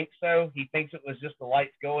doesn't think so. He thinks it was just the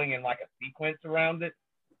lights going in like a sequence around it.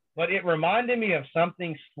 But it reminded me of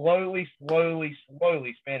something slowly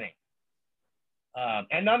spinning.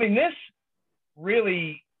 And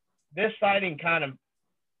this sighting kind of,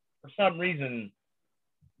 for some reason,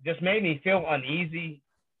 just made me feel uneasy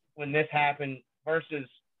when this happened versus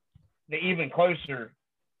the even closer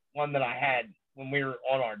one that I had when we were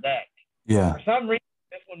on our deck. Yeah. For some reason,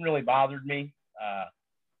 this one really bothered me.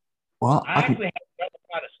 Well, I actually had trouble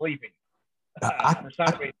kind of sleeping for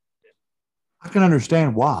some reason. I can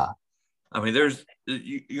understand why. There's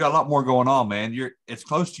you got a lot more going on, man. It's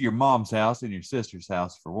close to your mom's house and your sister's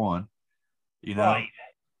house for one, Right.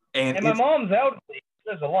 And my mom's elderly,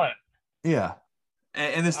 lives alone. Yeah,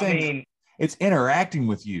 and this thing, it's interacting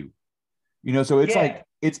with you, So it's like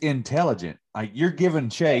it's intelligent. Like you're giving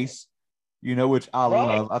chase, which I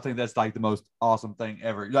love. I think that's like the most awesome thing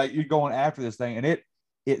ever. Like you're going after this thing, and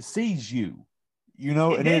it sees you,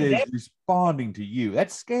 and it is responding to you.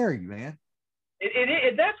 That's scary, man.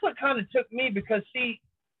 That's what kind of took me because, see,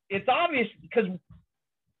 it's obvious because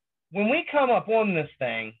when we come up on this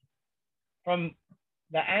thing, from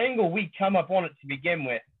the angle we come up on it to begin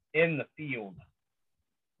with in the field,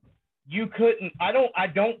 you couldn't, I don't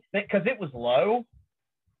think, because it was low,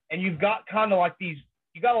 and you've got kind of like these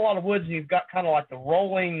you got a lot of woods, and you've got kind of like the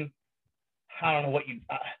rolling, I don't know what you,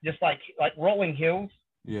 just like rolling hills.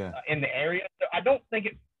 Yeah. In the area. So I don't think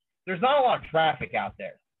there's not a lot of traffic out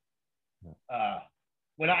there.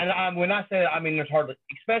 When I say that, I mean, there's hardly,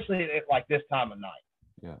 especially at like this time of night.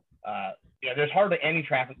 Yeah. There's hardly any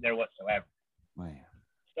traffic there whatsoever. Man.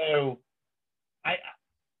 So I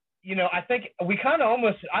think I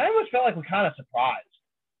almost felt like we kind of surprised.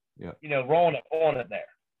 Yeah. Rolling up on it there.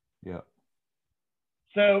 Yeah.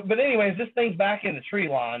 So, but anyways, this thing's back in the tree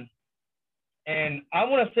line, and I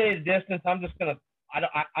want to say the distance. I'm just gonna.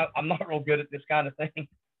 I'm not real good at this kind of thing.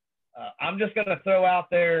 I'm just gonna throw out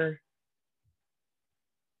there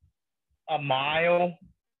a 1.5 miles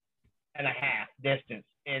distance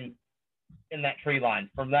in that tree line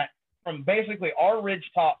from basically our ridge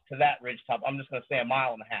top to that ridge top. I'm just gonna say 1.5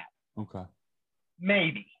 miles. Okay.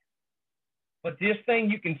 Maybe. But this thing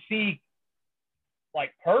you can see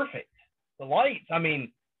like perfect. The lights, I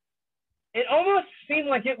mean, it almost seemed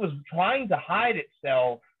like it was trying to hide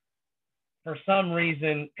itself for some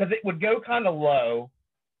reason, because it would go kind of low.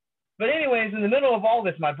 But anyways, in the middle of all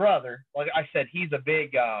this, my brother, like I said, he's a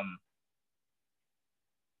big,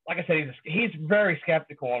 he's very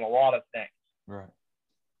skeptical on a lot of things. Right.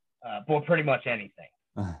 Well, pretty much anything.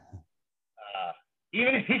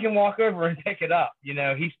 Even if he can walk over and pick it up,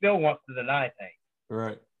 he still wants to deny things.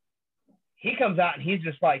 Right. He comes out and he's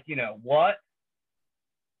just like, what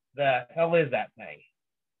the hell is that thing?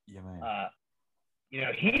 Yeah, man.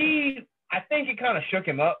 I think it kind of shook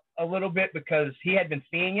him up a little bit because he had been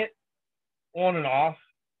seeing it on and off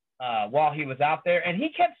while he was out there. And he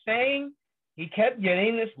kept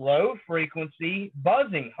getting this low frequency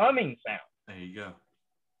buzzing, humming sound. There you go.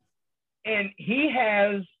 And he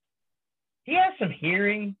has some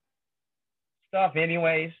hearing stuff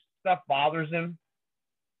anyways. Stuff bothers him.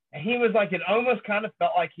 And he was like, it almost kind of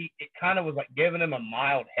felt like it kind of was like giving him a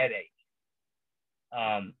mild headache.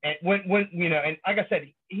 And when and like I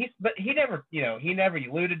said, he never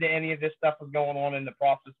alluded to any of this stuff was going on in the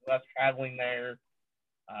process of us traveling there,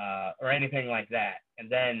 or anything like that. And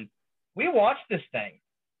then we watched this thing.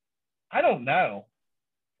 I don't know.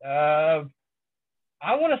 I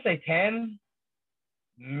want to say 10,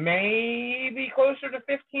 maybe closer to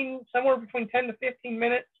 15, somewhere between 10 to 15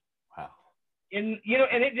 minutes. Wow. And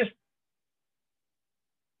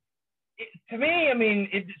to me, I mean,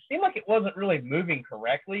 it seemed like it wasn't really moving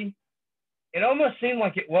correctly. It almost seemed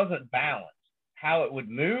like it wasn't balanced how it would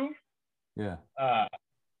move. Yeah.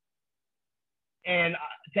 And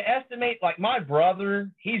to estimate, like my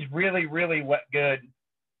brother, he's really, really good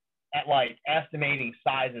at like estimating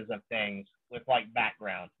sizes of things with like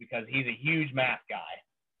backgrounds because he's a huge math guy.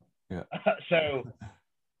 Yeah. So,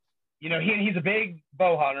 he's a big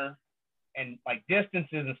bow hunter. And like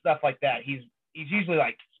distances and stuff like that, he's usually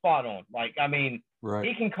like spot on. Like, I mean, right.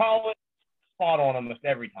 He can call it spot on almost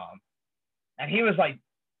every time. And he's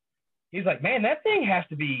like, man, that thing has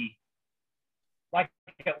to be like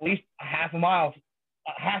at least a half a mile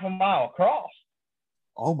across.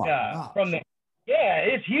 Oh my God.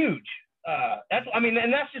 It's huge.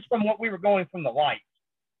 And that's just from what we were going from the lights.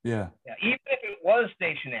 Yeah. Even if it was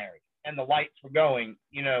stationary and the lights were going,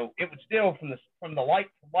 it would still from the light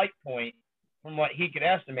point, from what he could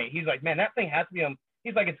estimate. He's like, man, that thing has to be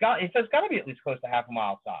he's like, it's got to be at least close to half a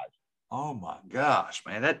mile size. Oh my gosh,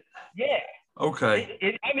 man. Yeah. Okay.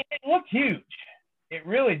 It looked huge. It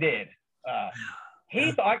really did.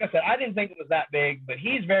 Like I said, I didn't think it was that big, but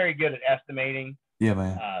he's very good at estimating. Yeah,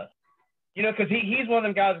 man. Because he's one of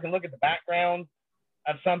them guys that can look at the background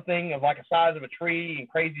of something of like a size of a tree and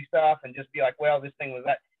crazy stuff and just be like, well, this thing was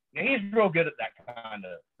that. He's real good at that kind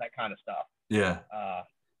of stuff. Yeah.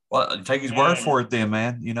 Well, take his word for it then,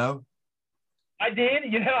 man. I did.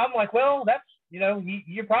 I'm like, well, that's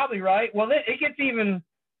you're probably right. Well, it gets even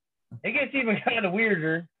kind of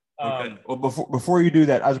weirder. Okay. Well, before you do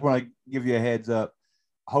that, I just want to give you a heads up.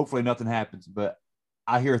 Hopefully, nothing happens, but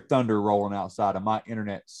I hear thunder rolling outside, and my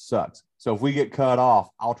internet sucks. So if we get cut off,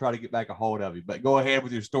 I'll try to get back a hold of you. But go ahead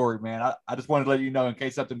with your story, man. I just wanted to let you know in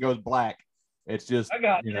case something goes black. It's just,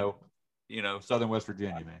 Southern West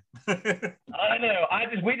Virginia, man. I know.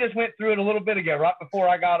 We just went through it a little bit ago, right before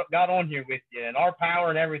I got on here with you, and our power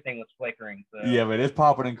and everything was flickering. So. Yeah, but it's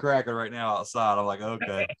popping and cracking right now outside. I'm like,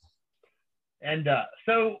 okay. And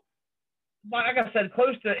so, like I said,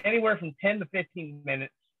 close to anywhere from 10 to 15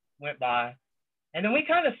 minutes went by, and then we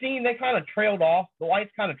kind of they kind of trailed off. The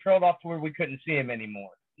lights kind of trailed off to where we couldn't see them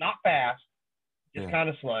anymore. Not fast, just kind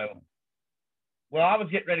of slow. Well, I was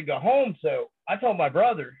getting ready to go home, so I told my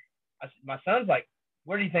brother, my son's like,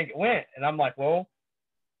 where do you think it went? And I'm like, well,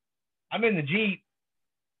 I'm in the Jeep.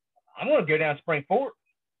 I'm going to go down Spring Fork.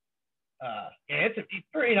 And it's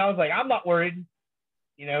pretty, I was like, I'm not worried,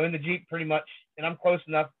 in the Jeep pretty much, and I'm close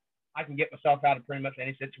enough. I can get myself out of pretty much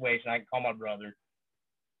any situation. I can call my brother.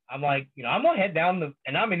 I'm like, I'm going to head down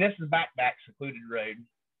this is back secluded road.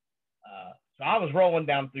 So I was rolling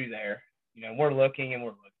down through there, we're looking.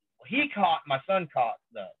 Well, my son caught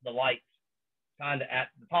the lights kind of at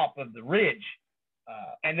the top of the ridge.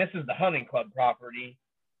 And this is the hunting club property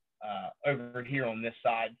over here on this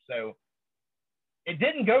side. So it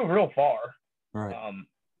didn't go real far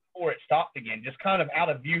before it stopped again, just kind of out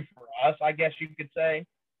of view for us, I guess you could say.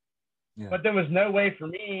 Yeah. But there was no way for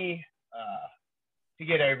me to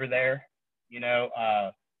get over there,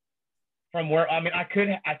 from where, I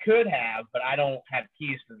could have, but I don't have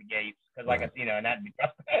keys to the gates because, like and that'd be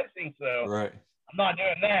trespassing. So I'm not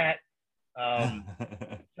doing that.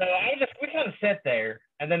 So we kind of sat there,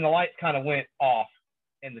 and then the lights kind of went off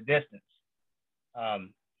in the distance.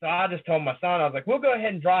 So I just told my son, I was like, we'll go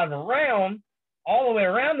ahead and drive around all the way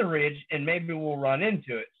around the ridge, and maybe we'll run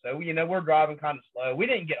into it. So, we're driving kind of slow. We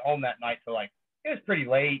didn't get home that night till it was pretty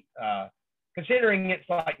late. Considering it's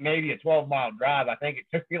like maybe a 12-mile drive, I think it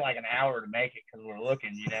took me like an hour to make it because we're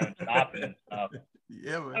looking, and stopping and stuff.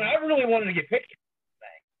 Yeah, man. And I really wanted to get pictures of the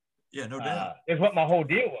thing. Yeah, no doubt. Is what my whole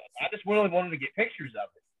deal was. I just really wanted to get pictures of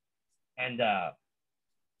it. And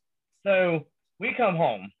so we come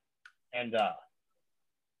home, and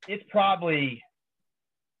it's probably,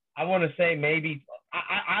 I want to say maybe,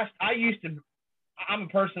 I'm a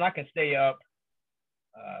person, I can stay up.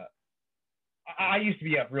 I used to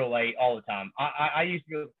be up real late all the time. I used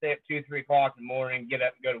to stay up 2, 3 o'clock in the morning, get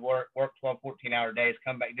up and go to work 12, 14-hour days,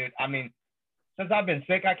 come back, dude. Since I've been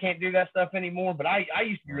sick, I can't do that stuff anymore, but I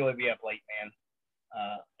used to really be up late, man.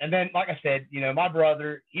 And then, like I said, my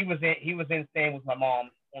brother, he was in staying with my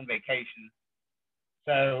mom on vacation.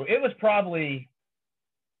 So it was probably,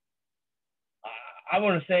 I'm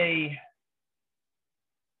just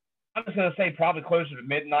going to say probably closer to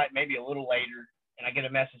midnight, maybe a little later, and I get a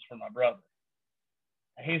message from my brother.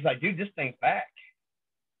 And he's like, dude, this thing's back.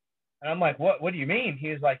 And I'm like, what do you mean? He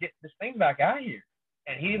was like, this thing's back out here.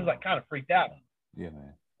 And he was like kind of freaked out. Yeah,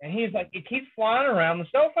 man. And he's like, it keeps flying around the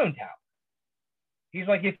cell phone tower. He's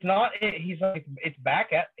like, it's not, he's like, it's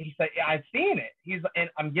back at, he's like, I've seen it. He's like, and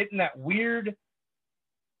I'm getting that weird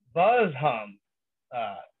buzz hum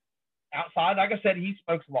outside. Like I said, he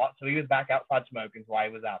smokes a lot, so he was back outside smoking while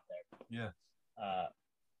he was out there. Yeah.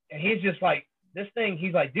 And he's just like, this thing,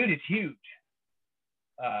 he's like, dude, it's huge.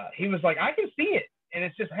 He was like, I can see it, and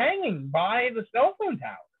it's just hanging by the cell phone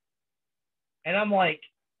tower. And I'm like,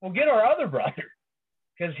 well, get our other brother,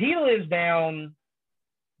 because he lives down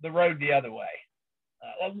the road the other way.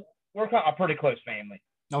 We're a pretty close family.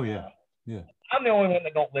 Oh, yeah. Yeah. I'm the only one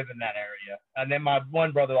that don't live in that area. And then my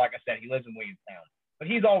one brother, like I said, he lives in Williamstown. But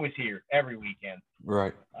he's always here every weekend.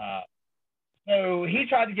 Right. So he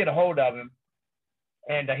tried to get a hold of him,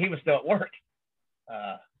 and he was still at work.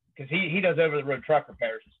 Because he does over-the-road truck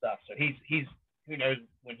repairs and stuff. So he's who knows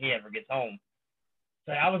when he ever gets home.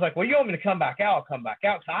 So I was like, well, you want me to come back out? I'll come back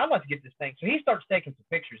out. So I'd like to get this thing. So he starts taking some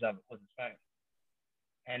pictures of it with his phone.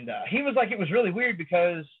 And he was like, it was really weird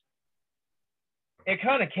because it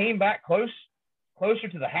kind of came back closer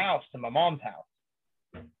to the house, to my mom's house.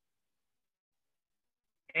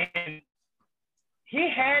 And he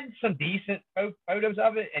had some decent photos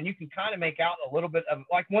of it, and you can kind of make out a little bit of,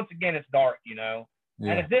 like, once again, it's dark, Yeah.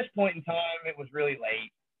 And at this point in time, it was really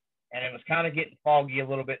late, and it was kind of getting foggy a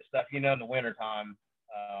little bit stuff, in the wintertime.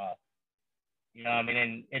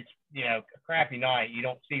 And it's, a crappy night. You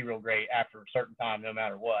don't see real great after a certain time, no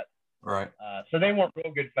matter what. Right. So they weren't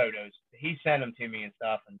real good photos. He sent them to me and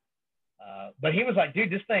stuff. And but he was like, dude,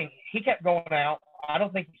 this thing, he kept going out. I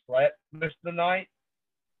don't think he slept most of the night.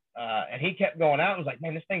 And he kept going out and was like,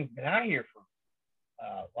 man, this thing's been out here for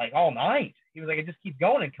like all night. He was like, it just keeps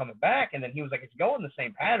going and coming back. And then he was like, it's going the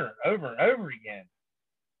same pattern over and over again.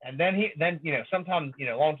 And then sometimes,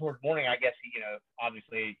 long towards morning, I guess he,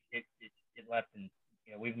 obviously it left, and,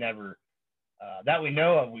 we've never, that we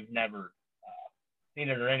know of, we've never seen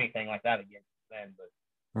it or anything like that again then. But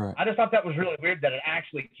right. I just thought that was really weird that it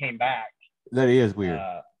actually came back. That is weird.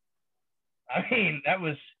 That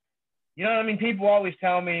was, people always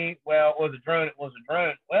tell me, well, it was a drone. It was a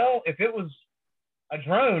drone. Well, if it was a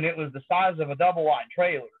drone, it was the size of a double wide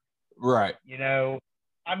trailer. Right.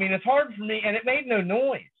 It's hard for me, and it made no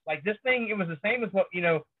noise. Like this thing, it was the same as what,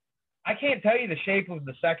 I can't tell you the shape of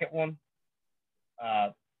the second one.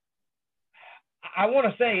 I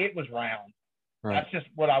want to say it was round. Right. That's just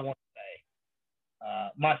what I want to say.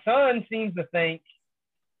 My son seems to think,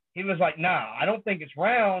 he was like, nah, I don't think it's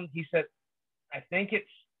round. He said, I think it's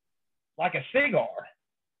like a cigar.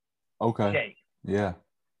 Okay. Shape. Yeah.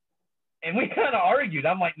 And we kind of argued.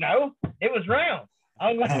 I'm like, no, it was round.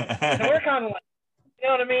 I'm like, so we're kind of like, you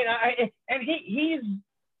know what I mean? And he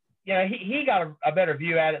got a better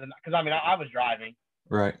view at it than, because I mean, I was driving.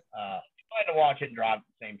 Right. Trying to watch it and drive at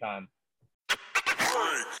the same time.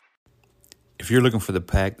 If you're looking for the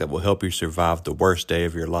pack that will help you survive the worst day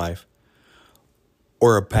of your life,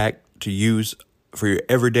 or a pack to use for your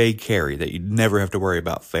everyday carry that you never have to worry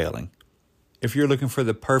about failing, if you're looking for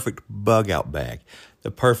the perfect bug out bag,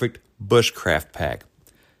 the perfect bushcraft pack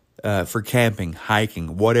for camping,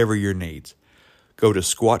 hiking, whatever your needs, go to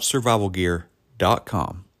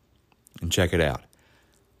squatchsurvivalgear.com and check it out.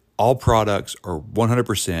 All products are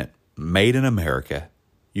 100% made in America.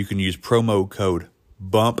 You can use promo code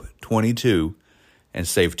BUMP22 and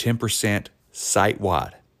save 10%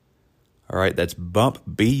 site-wide. All right, that's BUMP,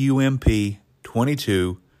 B-U-M-P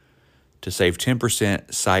 22 to save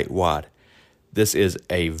 10% site-wide. This is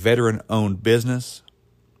a veteran-owned business.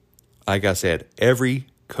 Like I said, every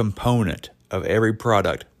component of every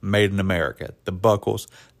product made in America, the buckles,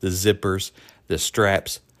 the zippers, the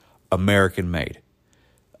straps, American-made.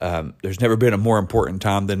 There's never been a more important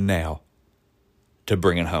time than now to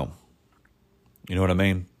bring it home. You know what I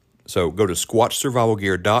mean? So go to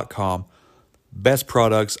squatchsurvivalgear.com. Best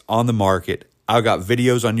products on the market. I've got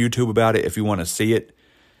videos on YouTube about it if you want to see it.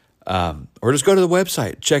 Or just go to the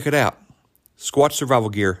website. Check it out.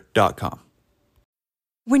 squatchsurvivalgear.com.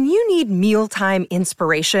 When you need mealtime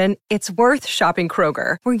inspiration, it's worth shopping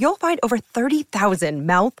Kroger, where you'll find over 30,000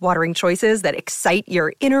 mouth-watering choices that excite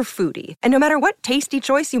your inner foodie. And no matter what tasty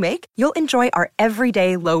choice you make, you'll enjoy our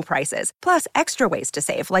everyday low prices, plus extra ways to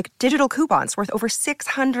save, like digital coupons worth over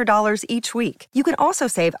 $600 each week. You can also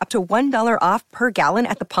save up to $1 off per gallon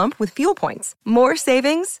at the pump with fuel points. More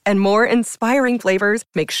savings and more inspiring flavors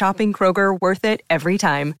make shopping Kroger worth it every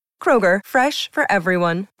time. Kroger, fresh for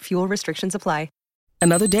everyone. Fuel restrictions apply.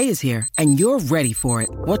 Another day is here, and you're ready for it.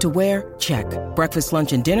 What to wear? Check. Breakfast,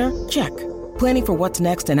 lunch, and dinner? Check. Planning for what's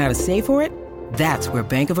next and how to save for it? That's where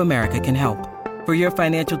Bank of America can help. For your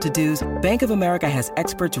financial to-dos, Bank of America has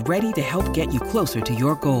experts ready to help get you closer to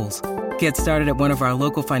your goals. Get started at one of our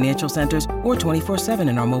local financial centers or 24/7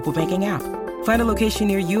 in our mobile banking app. Find a location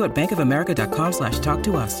near you at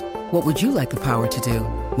bankofamerica.com/talktous. What would you like the power to do?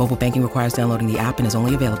 Mobile banking requires downloading the app and is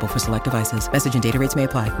only available for select devices. Message and data rates may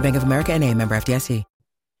apply. Bank of America N.A., member FDIC.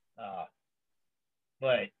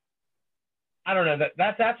 But I don't know.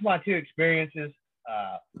 That's my two experiences.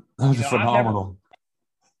 Those are phenomenal.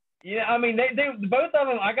 I mean, they both of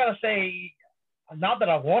them. I gotta say, not that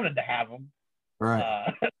I wanted to have them,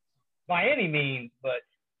 right, by any means, but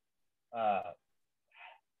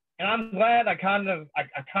and I'm glad. I kind of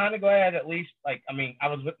glad at least. Like, I mean, I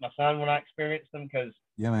was with my son when I experienced them because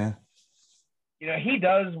yeah, man. He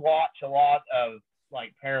does watch a lot of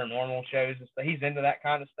like paranormal shows and stuff. He's into that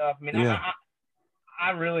kind of stuff. I mean, yeah.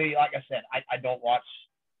 I really, like I said, I don't watch.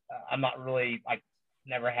 I'm not really like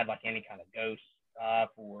never had like any kind of ghost stuff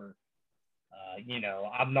or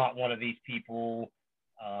I'm not one of these people.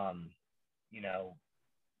 I've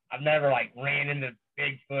never like ran into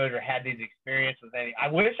Bigfoot or had these experiences with any. I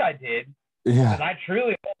wish I did. Yeah. But I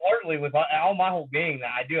truly, wholeheartedly, with all my whole being,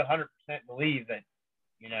 that I do 100% believe that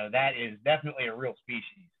that is definitely a real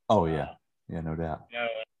species. Oh yeah, no doubt.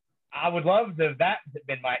 I would love to have that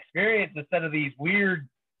been my experience instead of these weird.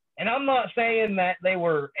 And I'm not saying that they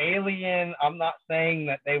were alien. I'm not saying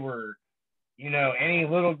that they were, any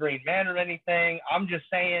little green men or anything. I'm just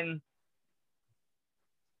saying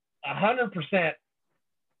 100%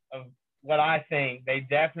 of what I think, they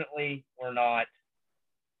definitely were not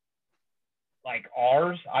like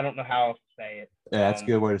ours. I don't know how else to say it. Yeah, that's a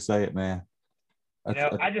good way to say it, man.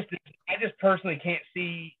 I just personally can't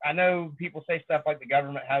see. I know people say stuff like the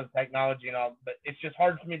government has technology and all, but it's just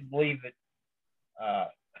hard for me to believe that.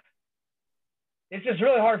 It's just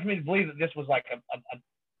really hard for me to believe that this was like a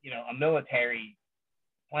military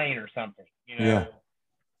plane or something. Yeah.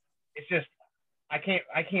 It's just I can't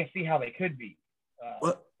see how they could be.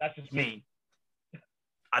 That's just me.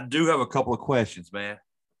 I do have a couple of questions, man.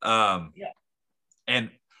 Yeah.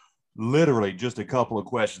 And literally just a couple of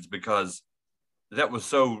questions because that was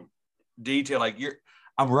so detailed. Like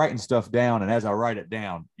I'm writing stuff down, and as I write it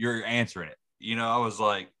down, you're answering it. I was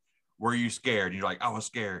like, "Were you scared?" And you're like, "I was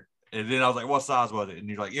scared." And then I was like, "What size was it?" And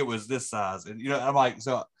you're like, "It was this size." And I'm like,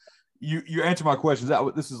 "So you answer my questions.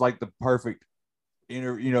 This is like the perfect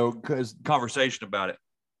conversation about it."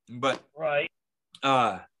 But right.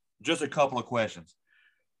 Just a couple of questions.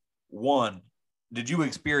 One, did you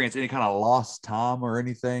experience any kind of lost time or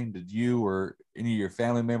anything? Did you or any of your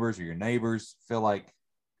family members or your neighbors feel like?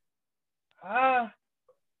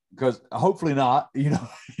 Because hopefully not. You know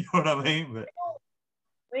what I mean. But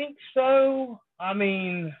think so. I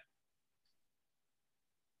mean,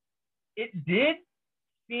 it did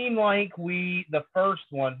seem like the first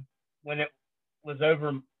one, when it was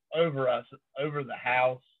over us, over the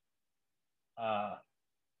house,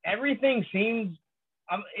 everything seemed,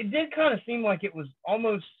 it did kind of seem like it was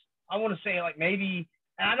almost, I want to say like maybe,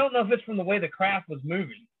 and I don't know if it's from the way the craft was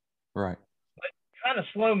moving. Right. But kind of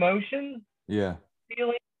slow motion. Yeah.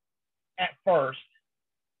 Feeling at first.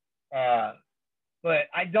 But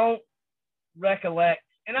I don't recollect,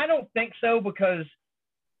 and I don't think so, because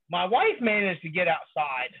my wife managed to get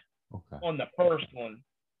outside on the first one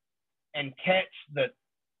and catch the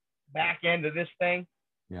back end of this thing.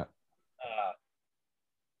 Yeah.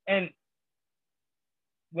 And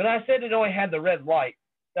when I said it only had the red light,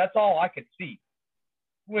 that's all I could see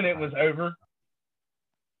when it was over.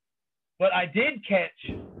 But I did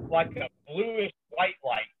catch like a bluish white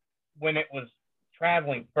light when it was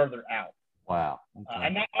traveling further out. Wow. Okay.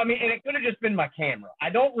 And it could have just been my camera. I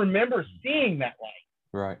don't remember seeing that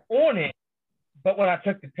light on it, but when I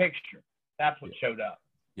took the picture, that's what showed up.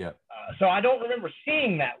 Yeah. So I don't remember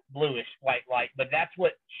seeing that bluish white light, but that's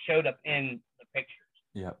what showed up in the pictures.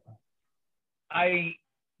 Yeah. I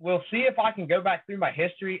will see if I can go back through my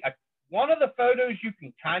history. One of the photos, you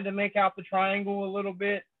can kind of make out the triangle a little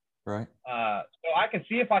bit. Right. So I can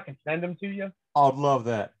see if I can send them to you. I'd love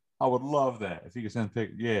that. I would love that if you could send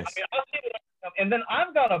pictures. Yes. I'll see what and then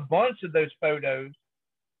I've got a bunch of those photos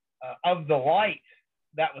of the light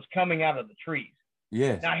that was coming out of the trees.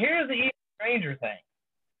 Yes. Now here's the even stranger thing.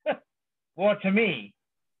 Well, to me,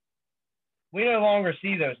 we no longer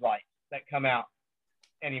see those lights that come out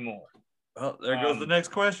anymore. Well, there goes the next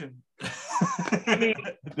question. I mean,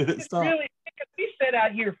 did it stop? Really, we sat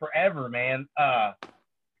out here forever, man. Right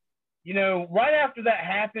after that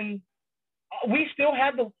happened, we still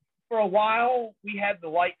had for a while, we had the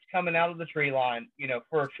lights coming out of the tree line,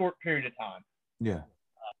 for a short period of time. Yeah.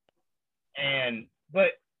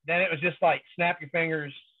 But then it was just like, snap your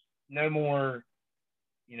fingers, no more,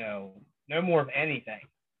 no more of anything.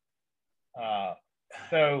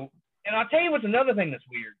 And I'll tell you what's another thing that's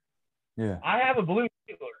weird. Yeah. I have a blue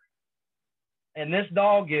heeler, and this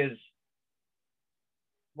dog is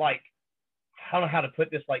like, I don't know how to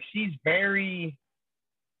put this. Like, she's very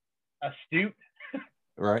astute.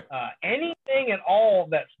 Right. Anything at all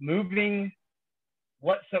that's moving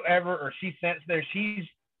whatsoever, or she senses there, she's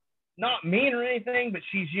not mean or anything, but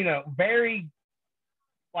she's, very,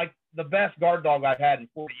 like, the best guard dog I've had in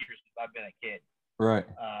 40 years since I've been a kid. Right.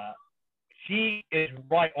 She is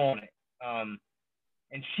right on it.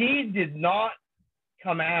 And she did not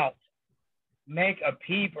come out, make a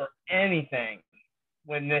peep or anything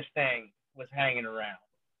when this thing was hanging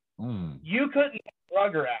around. You couldn't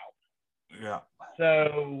drug her out. Yeah.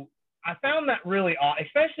 So I found that really odd,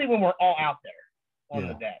 especially when we're all out there on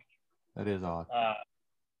the deck. That is odd.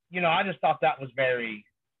 I just thought that was very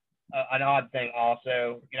an odd thing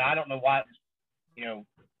also. I don't know why it just,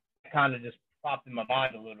 kind of just popped in my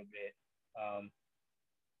mind a little bit.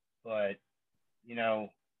 But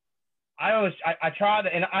I tried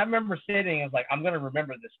to, and I remember sitting, I was like, I'm going to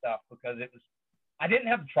remember this stuff, because I didn't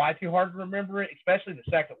have to try too hard to remember it, especially the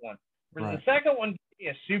second one. Right. The second one gave me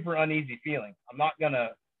a super uneasy feeling. I'm not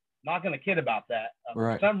gonna kid about that.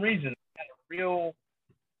 Right. For some reason, I had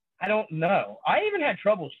I don't know. I even had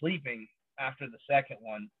trouble sleeping after the second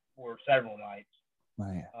one for several nights.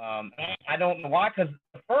 Man. I don't know why, because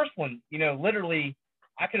the first one, literally,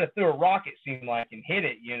 I could have threw a rock, it seemed like, and hit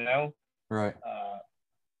it, Right.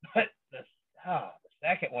 But the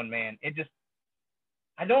second one, man, it just,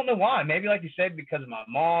 I don't know why. Maybe, like you said, because of my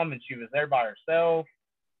mom and she was there by herself.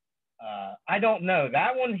 I don't know.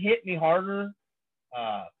 That one hit me harder.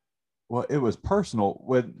 Well, it was personal.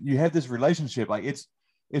 When you have this relationship, like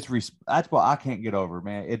that's what I can't get over,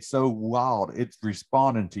 man. It's so wild. It's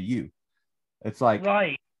responding to you. It's like,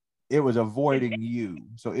 right. It was avoiding you,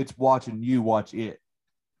 so it's watching you watch it.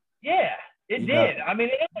 Yeah, it did. I mean,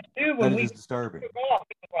 it was too when we disturbing. took off.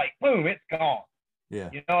 It was like, boom, it's gone. Yeah.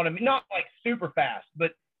 You know what I mean? Not like super fast,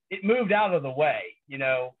 but it moved out of the way,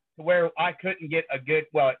 to where I couldn't get a good,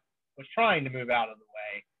 well, it was trying to move out of the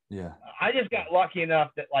way. Yeah. I just got lucky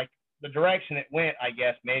enough that, like, the direction it went, I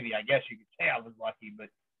guess you could say I was lucky, but,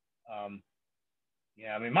 I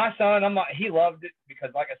mean, my son, he loved it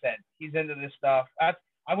because, like I said, he's into this stuff.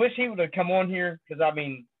 I wish he would have come on here because, I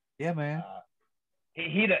mean, yeah, man,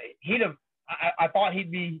 he'd have, I thought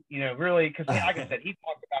he'd be, really, because, like I said, he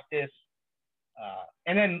talked about this.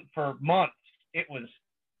 And then for months, it was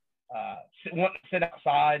wanting to sit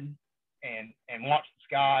outside and watch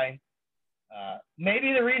the sky.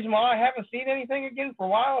 Maybe the reason why I haven't seen anything again for a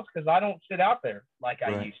while is because I don't sit out there like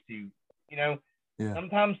I used to. Yeah.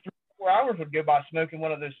 Sometimes 3 or 4 hours would go by smoking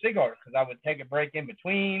one of those cigars because I would take a break in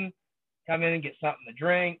between, come in and get something to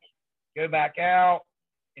drink, go back out,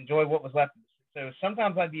 enjoy what was left. So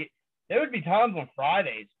sometimes there would be times on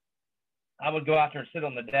Fridays I would go out there and sit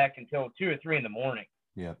on the deck until 2 or 3 in the morning.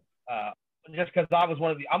 Yeah. Just because I'm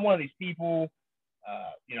one of these people,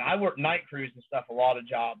 I work night crews and stuff, a lot of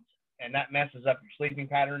jobs, and that messes up your sleeping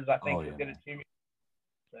patterns. I think did it to me.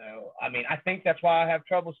 So, I mean, I think that's why I have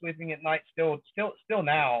trouble sleeping at night still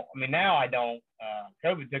now. I mean, now I don't.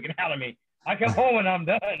 COVID took it out of me. I come home and I'm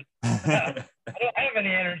done. I don't have any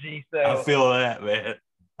energy. So I feel that, man.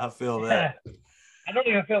 I feel that. I don't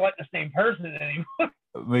even feel like the same person anymore.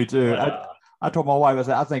 Me too. I told my wife, I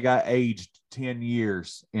said, I think I aged 10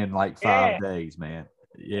 years in like 5 days, man.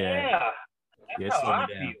 Yeah. That's how I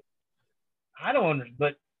feel. I don't understand,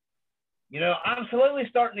 but I'm slowly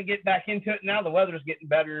starting to get back into it now. The weather's getting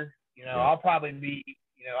better. I'll probably be,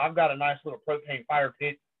 I've got a nice little propane fire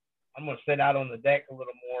pit. I'm going to sit out on the deck a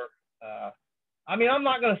little more. I mean, I'm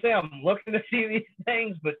not going to say I'm looking to see these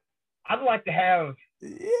things, but I'd like to have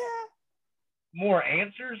more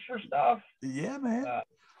answers for stuff. Yeah, man.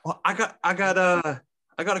 Well, I got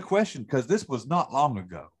a question, because this was not long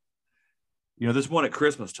ago. This one at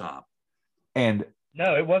Christmas time, and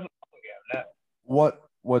no, it wasn't long ago. No.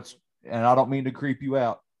 What's and I don't mean to creep you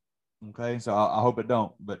out. Okay, so I hope it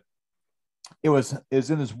don't. But it's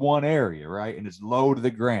in this one area, right, and it's low to the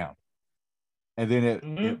ground, and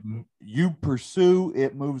then you pursue,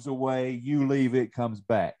 it moves away, you leave, it comes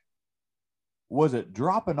back. Was it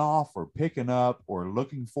dropping off or picking up or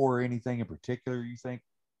looking for anything in particular, you think?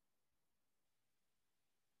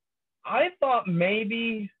 I thought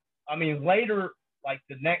maybe, later, like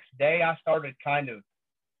the next day, I started kind of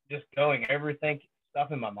just going everything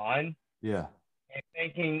stuff in my mind. Yeah. And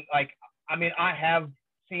thinking, like, I have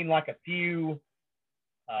seen like a few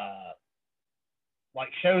like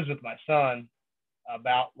shows with my son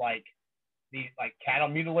about like these like cattle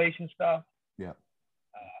mutilation stuff. Yeah.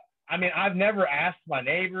 I've never asked my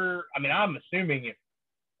neighbor. I'm assuming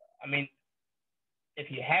if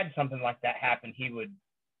he had something like that happen, he would,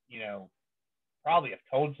 probably have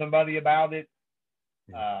told somebody about it.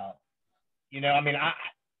 Yeah.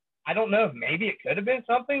 I don't know if maybe it could have been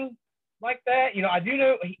something like that.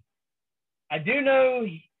 I do know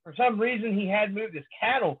for some reason he had moved his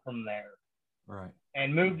cattle from there. Right.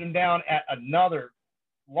 And moved them down at another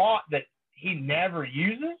lot that he never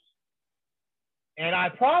uses. And I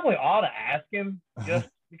probably ought to ask him, just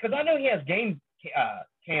because I know he has game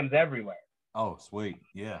cams everywhere. Oh, sweet.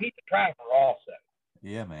 Yeah. He's a trapper also.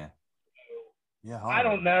 Yeah, man. Yeah. I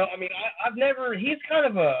don't know. I've never, he's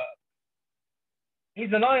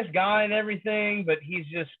a nice guy and everything, but he's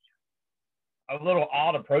just a little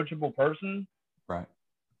odd, approachable person. Right.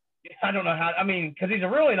 I don't know how, because he's a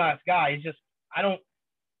really nice guy. He's just, I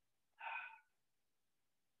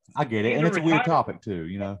get it. And it's a weird topic too,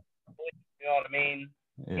 You know what I mean?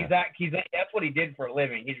 Yeah. That's what he did for a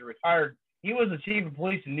living. He's a retired. He was the chief of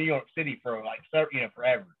police in New York City for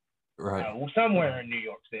forever. Right. Somewhere in New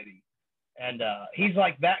York City, and he's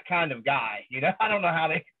like that kind of guy. I don't know how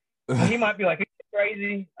he might be like, he's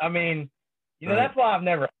crazy. Right. That's why I've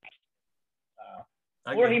never.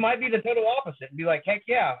 Or he might be the total opposite and be like, heck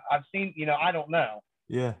yeah, I've seen. I don't know.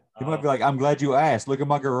 Yeah. He might be like, I'm glad you asked. Look at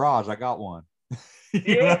my garage. I got one.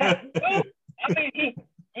 Yeah. Well, he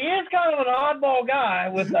is kind of an oddball guy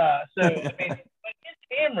with but his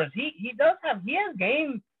cameras, he has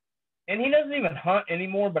game, and he doesn't even hunt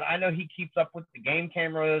anymore, but I know he keeps up with the game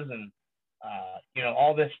cameras and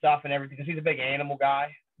all this stuff and everything, because he's a big animal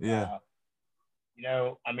guy. Yeah.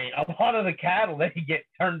 A lot of the cattle that he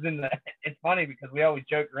turns into, it's funny because we always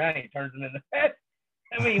joke around, he turns them into pets.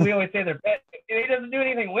 We always say they're pets. He doesn't do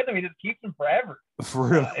anything with them, he just keeps them forever. For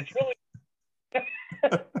real. It's really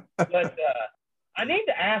but I need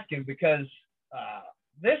to ask him, because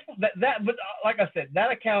but like I said,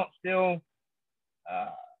 that account still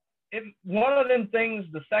one of them things.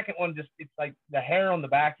 The second one, just, it's like the hair on the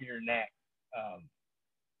back of your neck.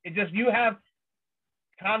 It just, you have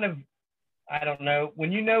kind of, I don't know,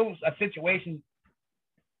 when a situation,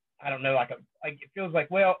 I don't know, like it feels like,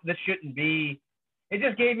 well, this shouldn't be. It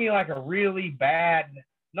just gave me like a really bad,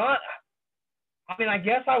 I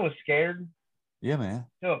guess I was scared. Yeah, man.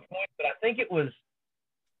 To a point, but I think it was,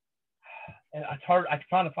 and it's hard. I'm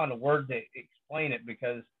trying to find a word to explain it,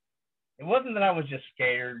 because it wasn't that I was just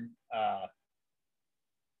scared.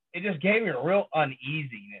 It just gave me a real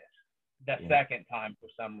uneasiness that second time for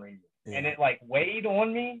some reason, and it like weighed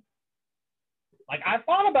on me. Like, I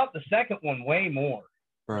thought about the second one way more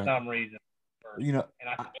for some reason. And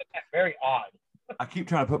I find that very odd. I keep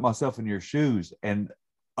trying to put myself in your shoes, and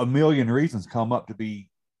a million reasons come up to be,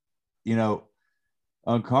 you know,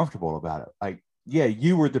 uncomfortable about it. Like, yeah,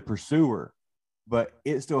 you were the pursuer, but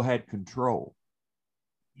it still had control.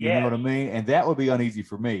 You know what I mean? And that would be uneasy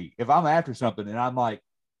for me. If I'm after something and I'm like,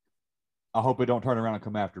 I hope it don't turn around and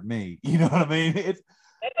come after me. You know what I mean? That's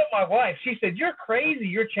my wife. She said, "You're crazy.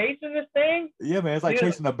 You're chasing this thing." Yeah, man. It's like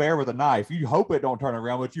chasing a bear with a knife. You hope it don't turn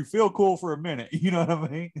around, but you feel cool for a minute. You know what I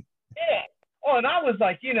mean? Yeah. Oh, and I was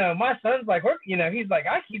like, you know, my son's like, he's like,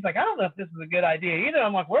 I don't know if this is a good idea either.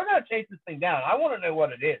 I'm like, we're gonna chase this thing down. I want to know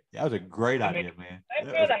what it is. That was a great idea, man. That's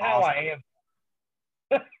kind of how I am.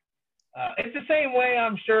 It's the same way,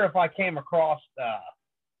 I'm sure, if I came across,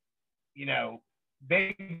 you know,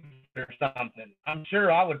 big or something, I'm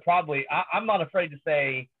sure I would probably, I'm not afraid to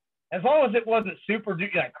say, as long as it wasn't super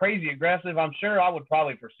like crazy aggressive, I'm sure I would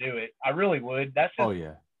probably pursue it. I really would. That's just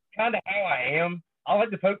kind of how I am. I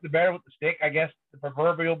like to poke the bear with the stick, I guess, the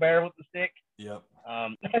proverbial bear with the stick. Yep.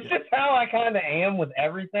 That's just how I kind of am with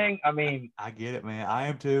everything. I mean, I get it, man. I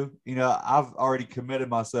am too. You know, I've already committed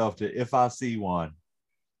myself to, if I see one,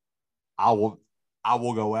 I will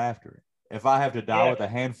go after it. If I have to die with a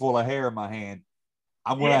handful of hair in my hand,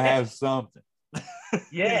 I'm going to have something.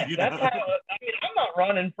 Yeah, that's how. I mean, I'm not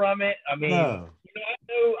running from it. I mean, you know, I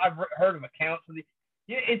know I've heard of accounts of the.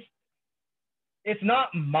 Yeah, it's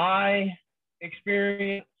not my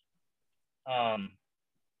experience,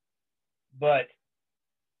 but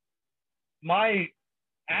my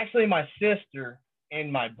sister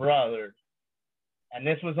and my brother, and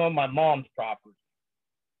this was on my mom's property.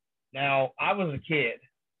 Now, I was a kid,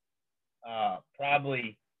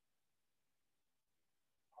 probably,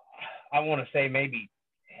 I want to say maybe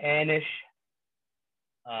 10-ish.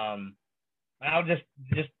 I'll just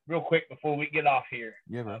real quick before we get off here.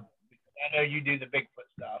 Yeah, bro. I know you do the Bigfoot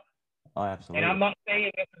stuff. Oh, absolutely. And I'm not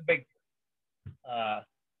saying this is Bigfoot.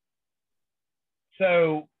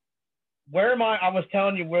 So where I was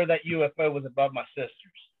telling you where that UFO was above my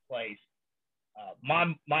sister's place.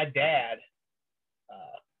 My dad,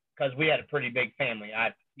 because we had a pretty big family. I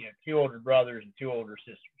had, you know, 2 older brothers and 2 older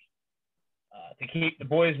sisters. To keep the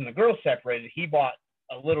boys and the girls separated, he bought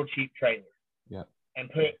a little cheap trailer. Yeah. And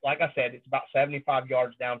put, like I said, it's about 75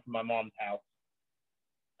 yards down from my mom's house,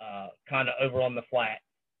 kind of over on the flat.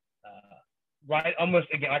 Right, almost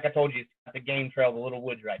again, like I told you, it's the game trail, the little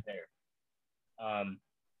woods right there.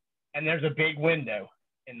 And there's a big window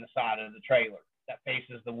in the side of the trailer that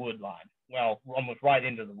faces the wood line. Well, almost right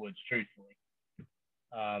into the woods, truthfully.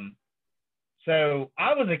 So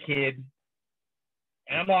I was a kid,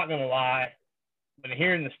 and I'm not gonna lie, when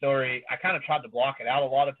hearing the story, I kind of tried to block it out a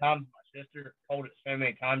lot of times. My sister told it so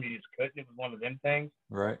many times you just couldn't. It was one of them things.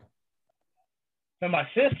 Right. So my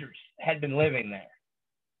sisters had been living there.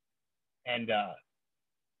 And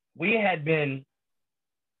we had been,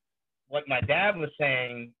 what my dad was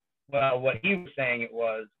saying, well, what he was saying it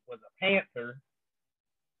was a panther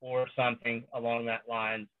or something along that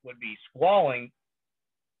line would be squalling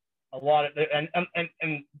a lot of, and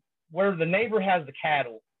where the neighbor has the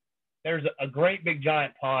cattle, there's a great big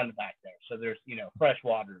giant pond back there. So there's, you know, fresh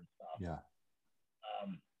water and stuff. Yeah.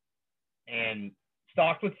 And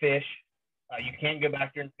stocked with fish. You can't go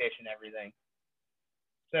back there and fish and everything.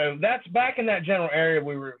 So that's back in that general area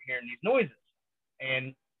we were hearing these noises.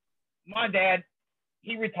 And my dad,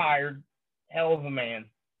 he retired, hell of a man.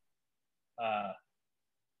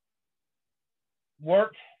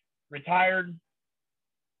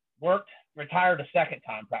 Retired a second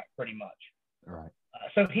time, pretty much. Right.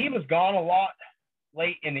 So he was gone a lot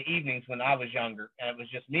late in the evenings when I was younger, and it was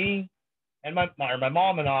just me and my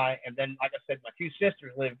mom and I, and then, like I said, my 2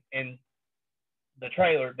 sisters lived in the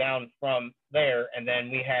trailer down from there, and then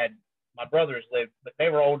we had my brothers lived, but they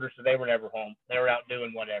were older, so they were never home. They were out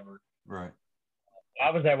doing whatever. Right. I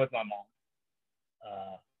was there with my mom.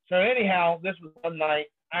 So anyhow, this was one night.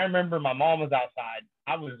 I remember my mom was outside.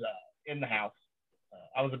 I was in the house.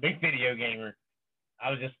 I was a big video gamer.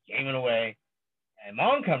 I was just gaming away, and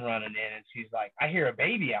mom come running in, and she's like, "I hear a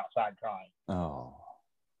baby outside crying." Oh.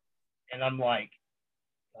 And I'm like,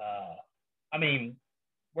 I mean,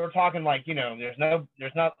 we're talking like, you know, there's nothing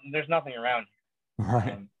around here.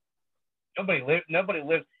 Right. Nobody lives.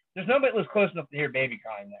 There's nobody that lives close enough to hear baby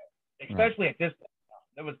crying there, especially at this time.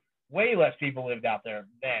 There was way less people lived out there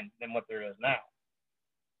then than what there is now.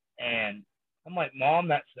 And I'm like, Mom,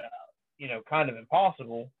 that's you know, kind of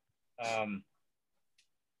impossible.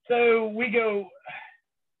 So we got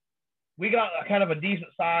a kind of a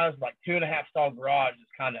decent size, like 2.5 stall garage,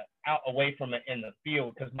 just kind of out away from it in the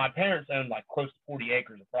field, because my parents owned like close to 40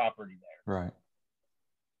 acres of property there. Right.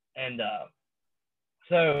 And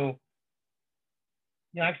so,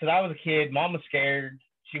 you know, like I said, I was a kid. Mom was scared.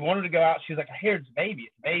 she wanted to go out. She's like, I hear it's a baby.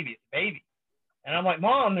 It's a baby. It's a baby. And I'm like,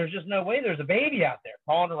 Mom, there's just no way there's a baby out there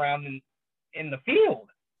crawling around in the field.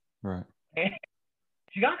 Right. And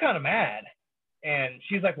she got kind of mad. And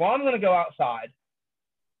she's like, well, I'm going to go outside.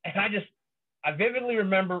 And I vividly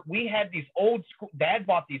remember we had these old school, Dad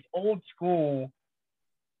bought these old school,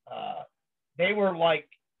 they were like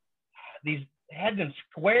had them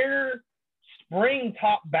square spring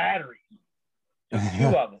top batteries. Two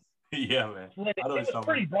of them. Yeah, man. It was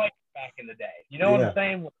pretty bright back in the day. You know what I'm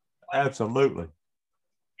saying? Absolutely.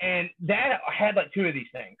 And Dad had like two of these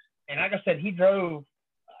things. And like I said, he drove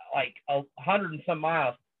like 100 and some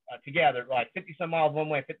miles together, like 50 some miles one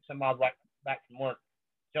way, 50 some miles back from work.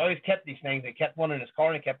 So he always kept these things. He kept one in his car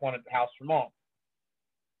and he kept one at the house for Mom.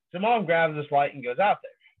 So Mom grabs this light and goes out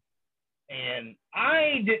there. And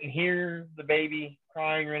I didn't hear the baby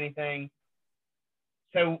crying or anything.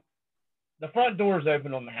 So the front door's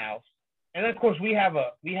open on the house. And then, of course, we have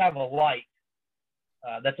a light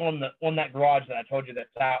that's on that garage that I told you that's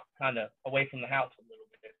out kind of away from the house a little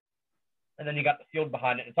bit. And then you got the field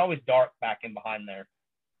behind it. It's always dark back in behind there.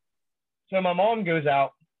 So my mom goes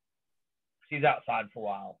out. She's outside for a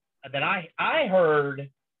while. And then I heard,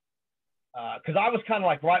 because I was kind of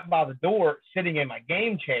like right by the door sitting in my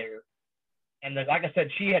game chair. And then, like I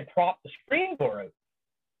said, she had propped the screen door open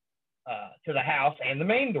to the house and the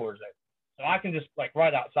main doors open. So I can just like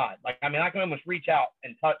right outside. Like, I mean, I can almost reach out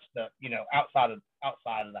and touch the, outside of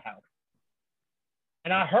the house.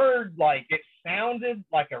 And I heard like, it sounded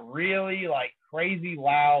like a really like crazy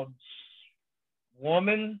loud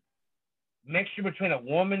woman, mixture between a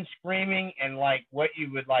woman screaming and like what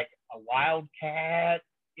you would like a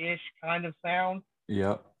wildcat-ish kind of sound.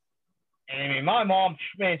 Yep. And I mean, my mom,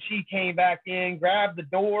 man, she came back in, grabbed the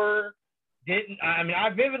door, I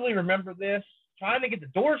vividly remember this, trying to get the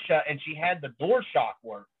door shut, and she had the door shock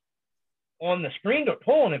work on the screen door,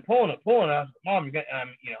 pulling and pulling and pulling. I was like, Mom,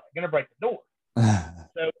 I'm gonna break the door.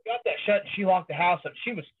 So we got that shut. She locked the house up.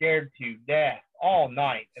 She was scared to death all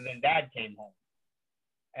night. And then Dad came home,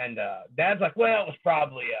 and Dad's like, well, it was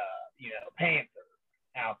probably a panther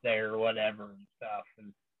out there or whatever and stuff.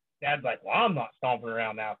 And Dad's like, well, I'm not stomping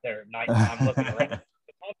around out there at night. I'm looking around.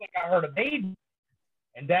 It sounds like I heard a baby.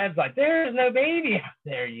 And Dad's like, there's no baby out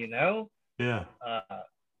there, Yeah.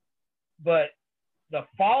 But the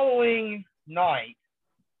following night,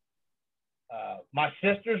 my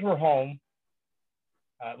sisters were home.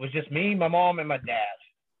 It was just me, my mom, and my dad.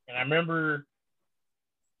 And I remember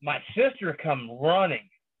my sister come running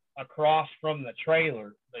across from the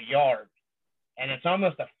trailer, the yard. And it's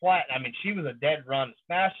almost a flat. I mean, she was a dead run as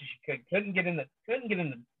fast as she could. Couldn't get in the,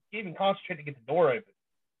 even concentrate to get the door open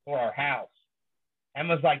for our house. And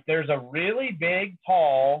was like, there's a really big,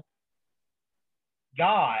 tall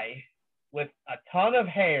guy with a ton of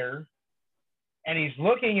hair, and he's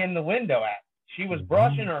looking in the window at me. She was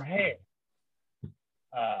brushing her hair.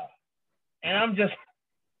 And I'm just,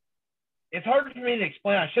 it's hard for me to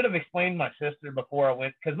explain. I should have explained my sister before I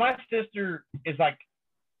went, because my sister is like,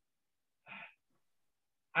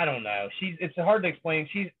 I don't know. It's hard to explain.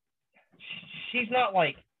 She's not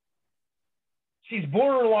like, she's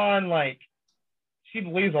borderline like, she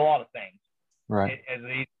believes a lot of things. Right. As an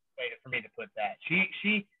easy way for me to put that.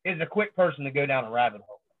 She is a quick person to go down a rabbit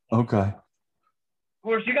hole. Okay. Of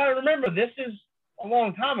course, you got to remember, this is a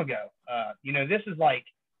long time ago. This is like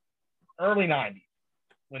early 90s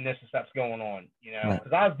when this stuff's going on,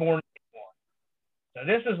 because I was born in 81. So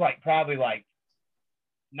this is like probably like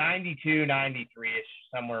 92, 93-ish,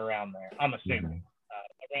 somewhere around there, I'm assuming,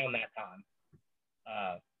 around that time.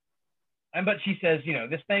 But she says,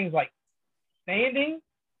 this thing's like standing.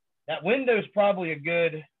 That window's probably a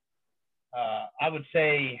good, I would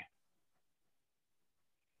say,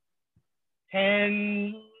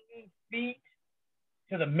 10 feet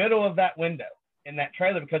to the middle of that window in that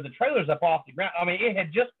trailer, because the trailer's up off the ground. I mean, it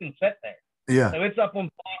had just been set there. Yeah. So it's up on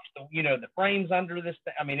blocks, the frames under this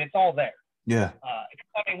thing. I mean, it's all there. Yeah.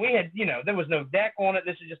 I mean, we had, there was no deck on it.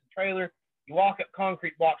 This is just a trailer. You walk up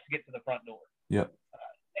concrete blocks to get to the front door. Yep.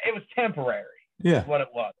 It was temporary. Yeah. Is what it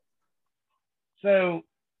was. So,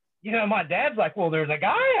 my dad's like, well, there's a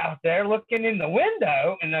guy out there looking in the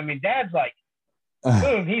window. And I mean, Dad's like,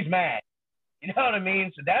 boom, he's mad. You know what I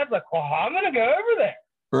mean? So Dad's like, well, I'm going to go over there.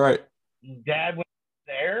 Right. And Dad went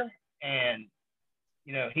there, and,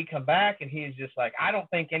 he come back, and he's just like, I don't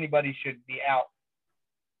think anybody should be out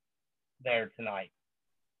there tonight.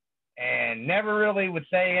 And never really would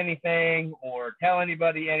say anything or tell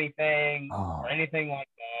anybody anything or anything like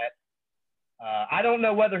that. I don't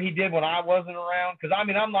know whether he did when I wasn't around, because, I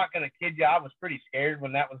mean, I'm not going to kid you. I was pretty scared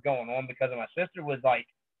when that was going on, because my sister was like,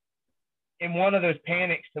 in one of those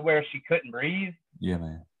panics to where she couldn't breathe. Yeah,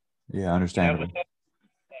 man. Yeah, understandable.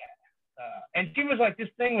 And she was like, this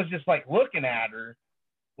thing was just like looking at her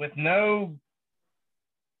with no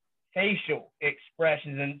facial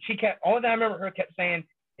expressions. And she kept, only thing I remember her kept saying,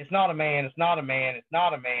 it's not a man, it's not a man, it's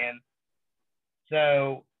not a man.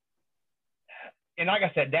 So, and like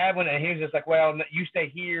I said, Dad went and he was just like, well, you stay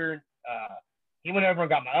here. He went over and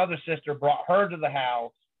got my other sister, brought her to the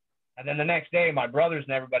house. And then the next day, my brothers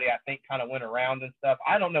and everybody, I think, kind of went around and stuff.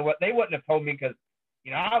 I don't know what, they wouldn't have told me because,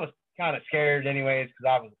 you know, I was kind of scared anyways because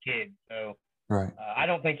I was a kid. So right. I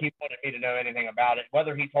don't think he wanted me to know anything about it.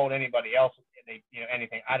 Whether he told anybody else, you know,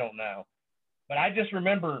 anything, I don't know. But I just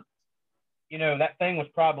remember, you know, that thing was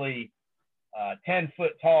probably 10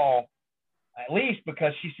 foot tall, at least,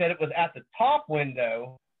 because she said it was at the top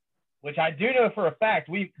window, which I do know for a fact.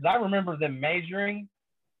 Because I remember them measuring.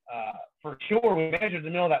 For sure, we measured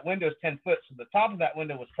the middle of that window is 10 foot. So the top of that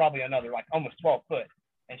window was probably another, like, almost 12 foot.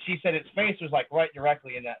 And she said its face was, like, right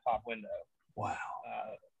directly in that top window. Wow.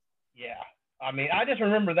 Yeah. I mean, I just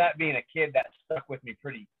remember that being a kid that stuck with me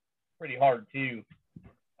pretty hard, too.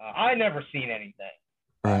 I never seen anything.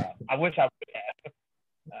 Right. I wish I would have.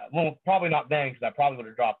 Well, probably not then because I probably would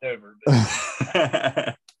have dropped over.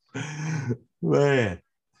 Man.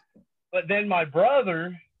 But then my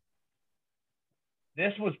brother,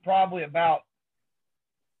 this was probably about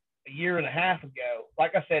a year and a half ago.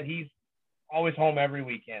 Like I said, he's always home every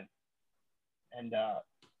weekend. And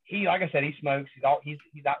he, like I said, he smokes. He's out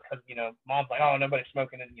because, you know, Mom's like, oh, nobody's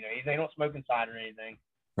smoking. And, you know, they don't smoke inside or anything.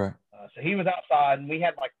 Right. So he was outside, and we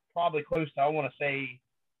had like probably close to, I want to say,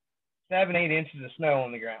 7-8 inches of snow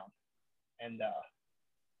on the ground. And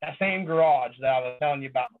that same garage that I was telling you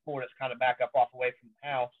about before that's kind of back up off away from the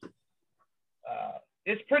house,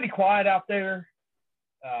 it's pretty quiet out there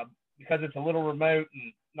because it's a little remote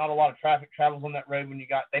and not a lot of traffic travels on that road when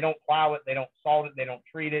they don't plow it, they don't salt it, they don't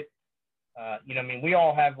treat it. You know, I mean, we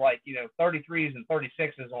all have like, you know, 33s and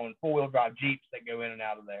 36s on four-wheel drive Jeeps that go in and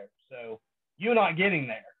out of there. So you're not getting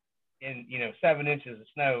there in, you know, 7 inches of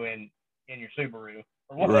snow in your Subaru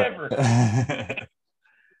or whatever. Right. It's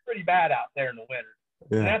pretty bad out there in the winter.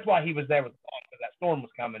 Yeah. And that's why he was there with the storm, because that storm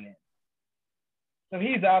was coming in. So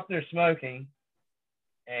he's out there smoking,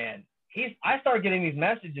 and I started getting these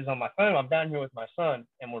messages on my phone. I'm down here with my son,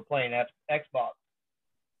 and we're playing Xbox.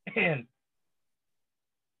 And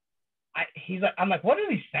I'm like, what are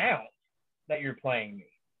these sounds that you're playing me?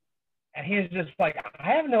 And he's just like,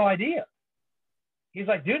 I have no idea. He's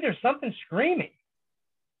like, dude, there's something screaming,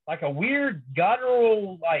 like a weird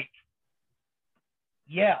guttural, like,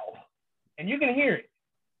 yell. And you can hear it.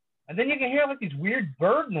 And then you can hear like these weird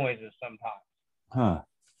bird noises sometimes. Huh.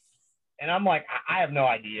 And I'm like, I have no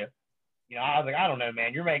idea. You know, I was like, I don't know,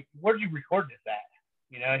 man. Where'd you record this at?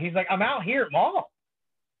 You know, and he's like, I'm out here at Mom.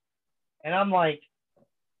 And I'm like,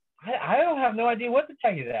 I don't have no idea what to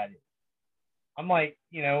tell you that is. I'm like,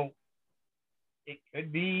 you know, it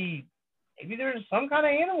could be, maybe there's some kind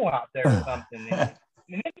of animal out there or something.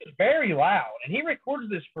 And this is very loud. And he recorded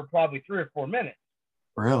this for probably 3 or 4 minutes.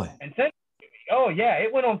 Really? And said, oh, yeah,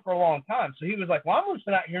 it went on for a long time. So he was like, well, I'm going to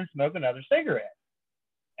sit out here and smoke another cigarette.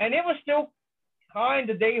 And it was still kind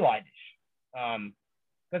of daylightish.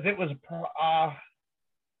 Because it was, I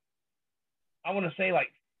want to say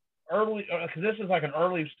like early, because this is like an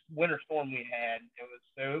early winter storm we had.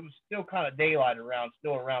 It was still kind of daylight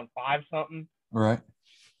still around 5 something. Right.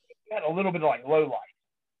 We had a little bit of like low light.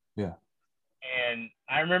 Yeah. And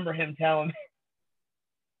I remember him telling me,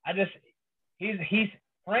 he's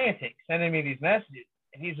frantic sending me these messages.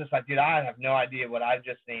 And he's just like, dude, I have no idea what I've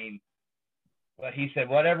just seen. But he said,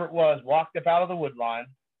 whatever it was, walked up out of the wood line,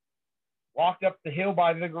 walked up the hill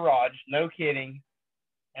by the garage, no kidding.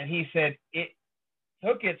 And he said it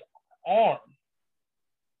took its arm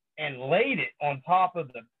and laid it on top of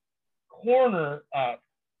the corner.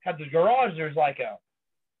 Because the garage, there's like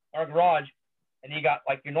our garage, and you got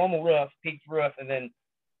like your normal roof, peaked roof, and then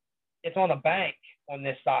it's on a bank on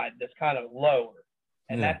this side that's kind of lower.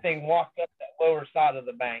 And that thing walked up that lower side of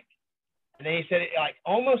the bank. And then he said it like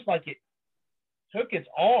almost like it took its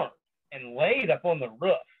arm and laid up on the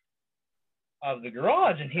roof of the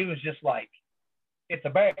garage. And he was just like, it's a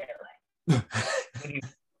bear.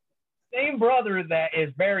 Same brother that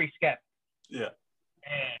is very skeptical. Yeah.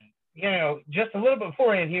 And, you know, just a little bit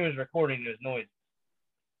beforehand, he was recording those noises.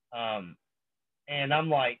 And I'm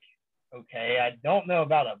like, okay, I don't know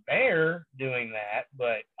about a bear doing that,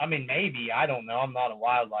 but I mean, maybe, I don't know. I'm not a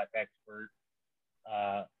wildlife expert.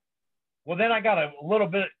 Well, then I got a little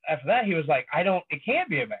bit after that. He was like, it can't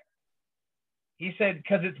be a bear. He said,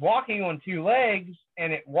 because it's walking on 2 legs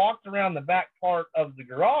and it walked around the back part of the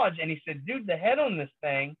garage. And he said, dude, the head on this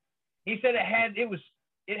thing He said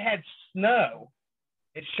it had snow.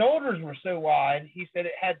 Its shoulders were so wide. He said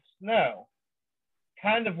it had snow,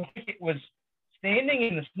 kind of like it was standing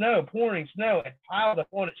in the snow, pouring snow, and piled up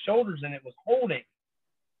on its shoulders, and it was holding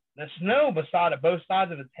the snow beside it, both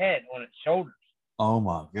sides of its head on its shoulders. Oh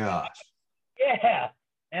my gosh. Yeah.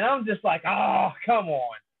 And I'm just like, oh, come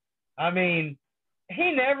on. I mean,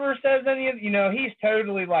 he never says any of, he's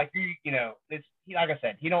totally like, it's like I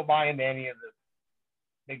said, he don't buy into any of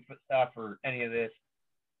the Bigfoot stuff or any of this.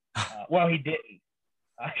 Well, he didn't,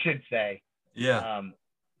 I should say. Yeah.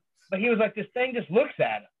 But he was like, this thing just looks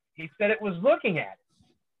at him. He said it was looking at him.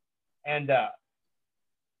 And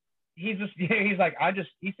he's like,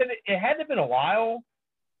 he said it had to have been a while,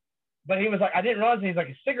 but he was like, I didn't realize. He's like,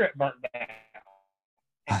 a cigarette burnt down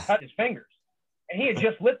and cut his fingers. And he had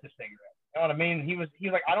just lit the cigarette. You know what I mean? He was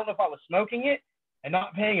like, I don't know if I was smoking it and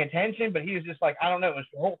not paying attention, but he was just like, I don't know.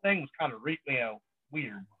 The whole thing was kind of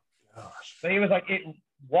weird. Gosh. But he was like, it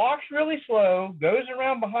walks really slow, goes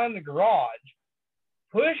around behind the garage,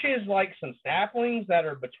 pushes like some saplings that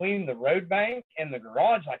are between the road bank and the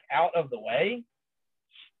garage, like out of the way.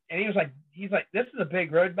 And he's like, this is a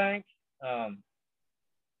big road bank. I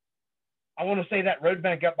want to say that road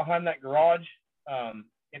bank up behind that garage,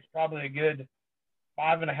 it's probably a good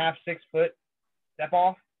 5.5, 6 foot step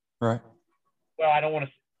off. Right. Well, I don't want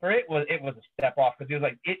to. For it was a step off because he was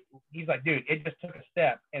like He's like, dude, it just took a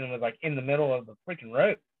step and it was like in the middle of the freaking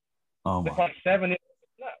road. Oh my. It's like 7 inches of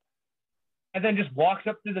snow, and then just walks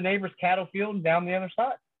up through the neighbor's cattle field and down the other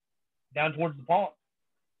side, down towards the pond.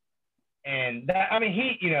 And that, I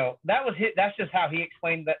mean, that was his. That's just how he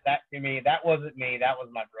explained that to me. That wasn't me. That was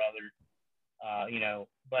my brother.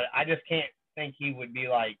 But I just can't think he would be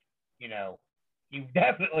like, he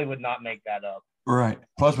definitely would not make that up. Right.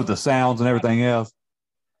 Plus with the sounds and everything else.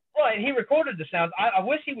 Well, and he recorded the sounds. I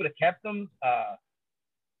wish he would have kept them.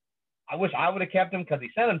 I wish I would have kept them because he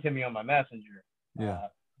sent them to me on my messenger. Yeah.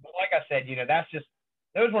 But like I said,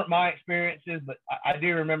 those weren't my experiences, but I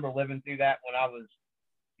do remember living through that when I was,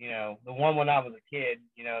 the one when I was a kid,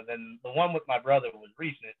 then the one with my brother was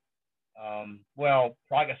recent. Well,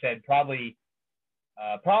 like I said, probably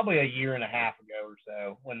a year and a half ago or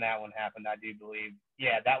so when that one happened, I do believe.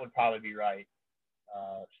 Yeah, that would probably be right.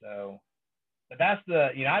 But that's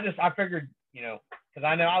I figured, because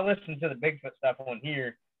I know I listen to the Bigfoot stuff on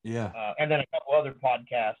here. Yeah. And then a couple other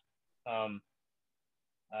podcasts.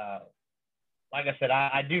 Like I said,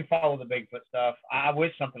 I do follow the Bigfoot stuff. I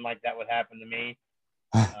wish something like that would happen to me.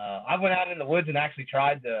 I went out in the woods and actually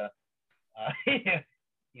tried to,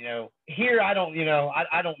 here I don't,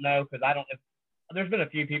 I don't know because there's been a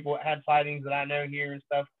few people that had sightings that I know here and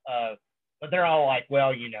stuff, but they're all like,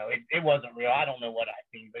 well, it wasn't real. I don't know what I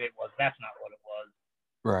seen, but that's not what it was.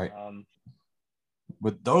 Right.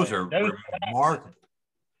 But those are remarkable.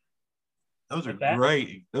 Those are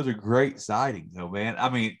great. Those are great sightings, though, man. I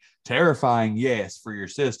mean, terrifying, yes, for your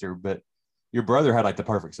sister, but your brother had like the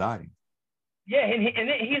perfect sighting. Yeah, and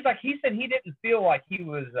he's like, he said he didn't feel like he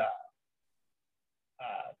was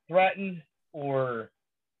threatened or,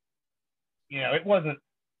 it wasn't.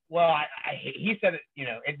 Well, he said it.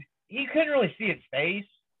 He couldn't really see its face.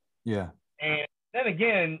 Yeah. And then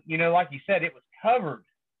again, like you said, it was covered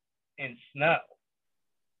in snow,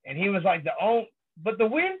 and he was like But the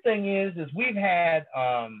weird thing is we've had,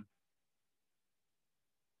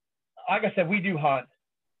 like I said, we do hunt,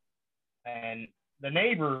 and the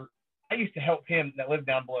neighbor, I used to help him that lived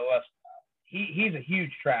down below us. He's a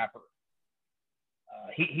huge trapper.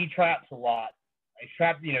 He traps a lot. He's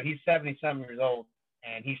trapped, he's 70-some years old,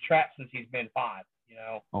 and he's trapped since he's been 5,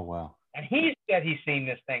 Oh, wow. And he said he's seen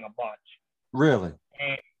this thing a bunch. Really?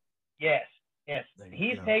 And yes.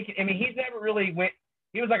 He's taken, he's never really went.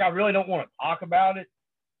 He was like, I really don't want to talk about it.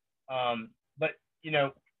 But,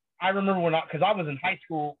 I remember because I was in high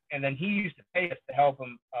school, and then he used to pay us to help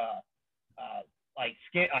him, like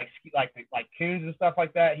coons and stuff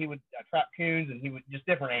like that. He would trap coons, and he would just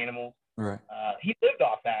different animals. Right. He lived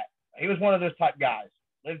off that. He was one of those type guys.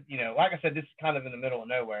 Lived, like I said, this is kind of in the middle of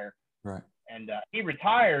nowhere. Right. And he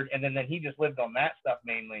retired, and then he just lived on that stuff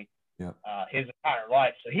mainly. Yep. His entire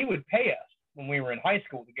life. So he would pay us when we were in high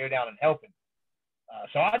school to go down and help him.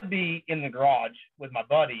 So I'd be in the garage with my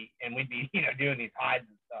buddy, and we'd be, doing these hides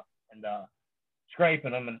and stuff and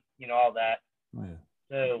scraping them and, all that. Oh, yeah.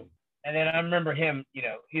 So, and then I remember him,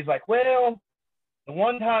 he's like, well, the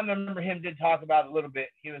one time I remember him did talk about it a little bit.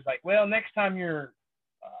 He was like, well, next time you're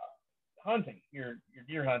hunting, you're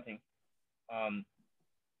deer hunting,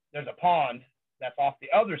 there's a pond that's off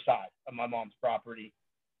the other side of my mom's property.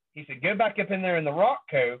 He said, go back up in there in the rock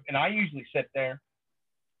cove, and I usually sit there.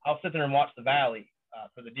 I'll sit there and watch the valley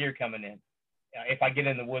for the deer coming in. if I get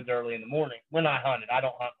in the woods early in the morning when I hunted. I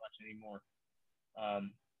don't hunt much anymore.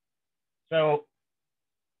 So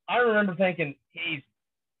I remember thinking, he's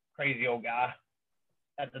a crazy old guy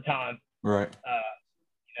at the time. Right.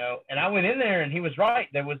 And I went in there and he was right.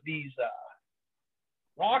 There was these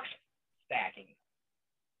rocks stacking.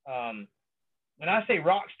 When I say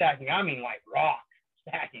rock stacking, I mean like rock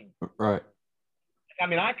stacking. Right. I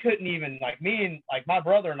mean, I couldn't even, like me and like my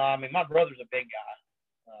brother and I mean, my brother's a big guy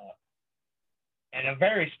and a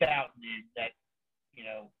very stout dude that,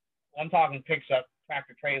 I'm talking picks up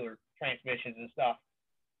tractor trailer transmissions and stuff,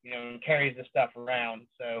 and carries the stuff around.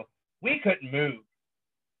 So we couldn't move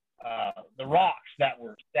the rocks that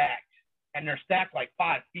were stacked, and they're stacked like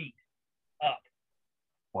 5 feet up.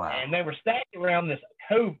 Wow. And they were stacked around this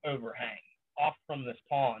cove overhang off from this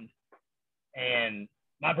pond. And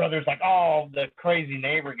my brother's like, oh, the crazy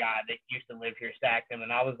neighbor guy that used to live here stacked them.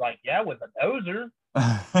 And I was like, yeah, with a dozer.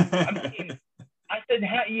 I said,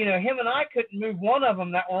 him and I couldn't move one of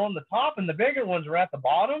them that were on the top, and the bigger ones were at the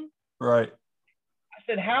bottom. Right. I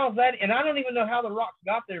said, how's that? And I don't even know how the rocks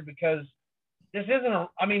got there, because this isn't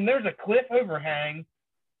there's a cliff overhang.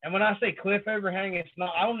 And when I say cliff overhang, it's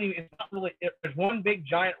not really, there's one big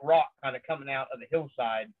giant rock kind of coming out of the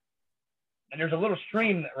hillside. And there's a little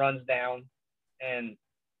stream that runs down. And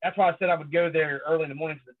that's why I said I would go there early in the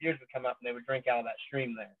morning, because the deers would come up and they would drink out of that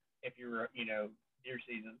stream there if you were, deer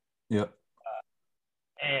season. Yep.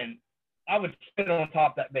 And I would sit on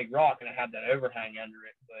top of that big rock, and it had that overhang under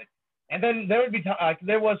it. And then there would be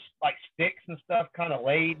there was like sticks and stuff kind of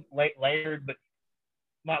layered, but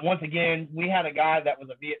once again, we had a guy that was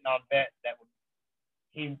a Vietnam vet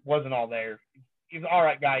he wasn't all there. He was an all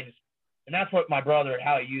right guy, and that's what my brother,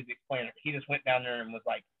 how he used to explain it. He just went down there and was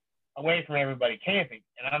like away from everybody camping,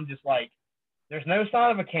 and I'm just like, there's no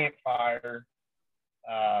sign of a campfire.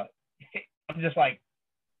 I'm just like,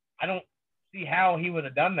 I don't see how he would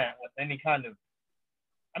have done that with any kind of.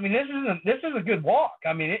 This is a good walk.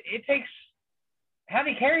 It takes. How do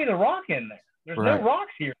you carry the rock in there? There's no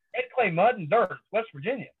rocks here. Red clay, mud, and dirt. West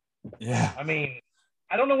Virginia. Yeah.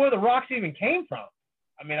 I don't know where the rocks even came from.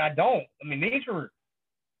 I don't. These were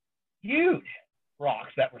huge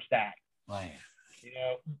rocks that were stacked. Man.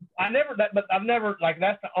 I've never, like,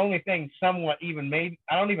 that's the only thing somewhat even maybe,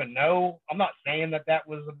 I don't even know. I'm not saying that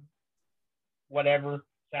was whatever,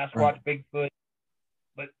 Sasquatch, Bigfoot,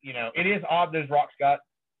 but, it is odd those rocks got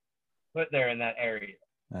put there in that area.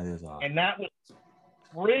 That is odd. And that was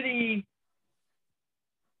pretty,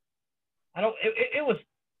 it was,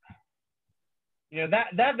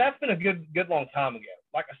 that's been a good long time ago.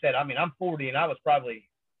 Like I said, I'm 40, and I was probably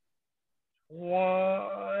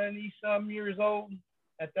 20 some years old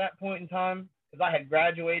at that point in time, because I had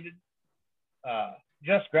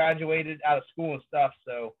just graduated out of school and stuff.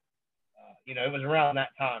 So, it was around that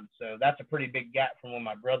time. So that's a pretty big gap from when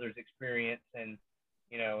my brother's experience and,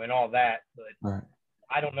 and all that. But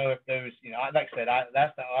I don't know if those, like I said,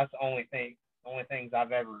 that's the only things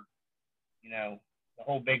I've ever, the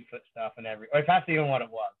whole Bigfoot stuff and or if that's even what it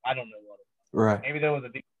was. I don't know what it was. Right. Maybe there was a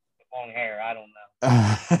big long hair. I don't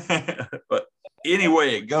know. But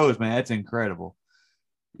anyway it goes, man, that's incredible.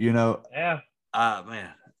 Yeah.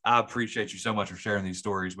 Man, I appreciate you so much for sharing these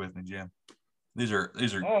stories with me, Jim. These are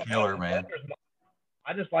killer, man.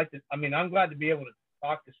 I just like to. I'm glad to be able to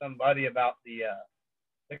talk to somebody about the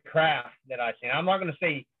craft that I seen. I'm not going to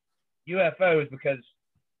say UFOs because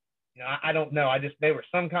I don't know. They were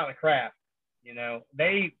some kind of craft.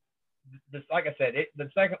 Like I said, the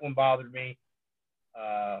second one bothered me.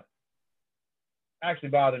 Actually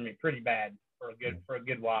bothered me pretty bad for a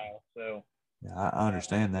good while. So yeah, I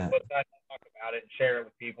understand that. Talk about it and share it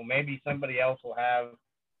with people. Maybe somebody else will have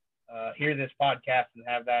hear this podcast and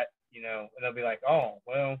have that, and they'll be like, oh,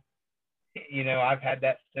 well, I've had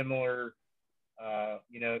that similar,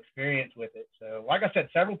 experience with it. So, like I said,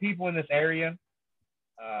 several people in this area,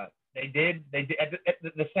 they did at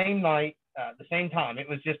the same night, the same time. It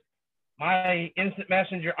was just my instant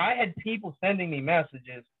messenger. I had people sending me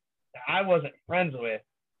messages that I wasn't friends with,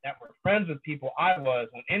 that were friends with people I was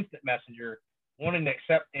on instant messenger, wanting to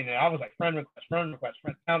accept. I was like, friend request.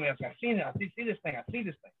 Tell me, I was like, I see this thing.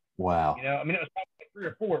 Wow. It was probably 3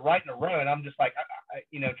 or 4 right in a row, and I'm just like,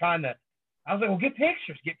 trying to. I was like, well, get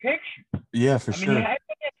pictures. Yeah, for sure.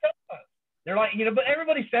 They're like, but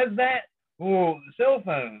everybody says that. Oh, the cell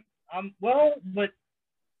phone. Well, but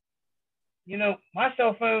my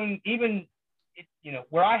cell phone, even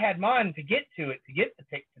where I had mine to get to it, to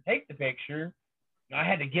take the picture, I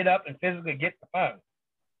had to get up and physically get the phone.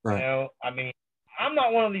 Right. I'm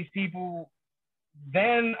not one of these people.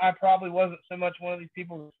 Then I probably wasn't so much one of these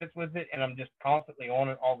people who sits with it, and I'm just constantly on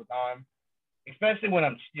it all the time. especially when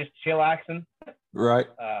I'm just chillaxing. Right.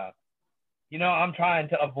 I'm trying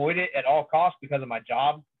to avoid it at all costs because of my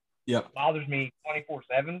job. Yep. It bothers me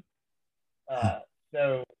 24/7.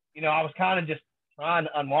 So, I was kind of just trying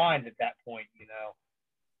to unwind at that point,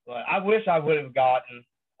 but I wish I would have gotten,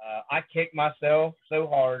 I kicked myself so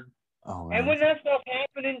hard. Oh, and when that stuff's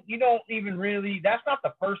happening, you don't even really, that's not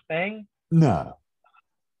the first thing. No.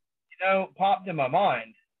 Popped in my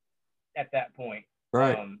mind at that point.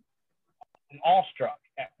 Right. I'm awestruck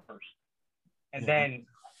at first. And then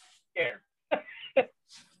scared. But.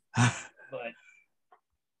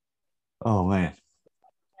 Oh, man.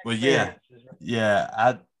 Well, yeah.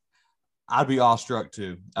 I'd be awestruck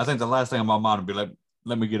too. I think the last thing on my mind would be like,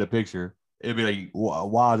 let me get a picture. It'd be like,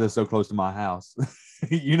 why is this so close to my house? Right.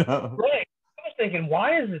 I was thinking,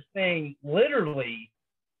 why is this thing literally?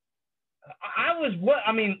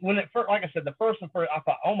 When it first, like I said, the first one first, I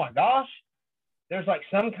thought, oh my gosh, there's like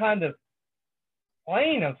some kind of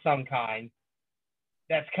plane of some kind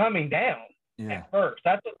that's coming down. Yeah. At first,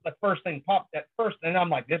 that's the first thing popped at first, and I'm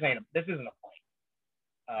like, this isn't a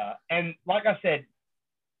plane. And like I said,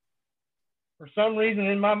 for some reason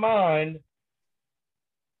in my mind,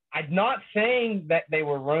 I'm not saying that they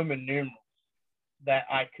were Roman numerals that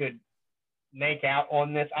I could make out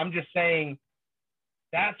on this. I'm just saying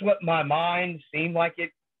that's what my mind seemed like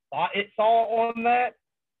it thought it saw on that.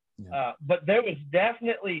 Yeah. But there was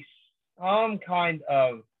definitely some kind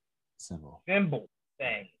of symbol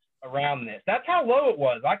things around this. That's how low it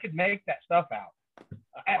was. I could make that stuff out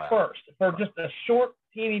at first for just a short,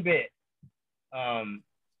 teeny bit.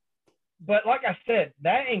 But like I said,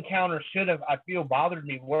 that encounter should have, I feel, bothered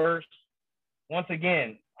me worse. Once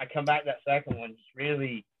again, I come back to that second one, just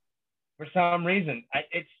really, for some reason,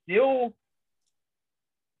 it still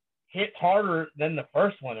hit harder than the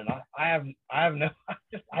first one, and I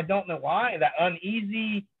don't know why. That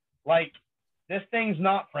uneasy, like, this thing's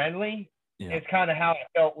not friendly. Yeah. It's kind of how I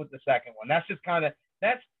felt with the second one. That's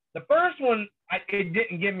the first one. It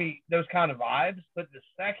didn't give me those kind of vibes, but the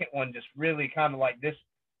second one just really kind of like this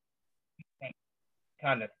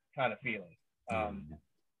kind of feeling.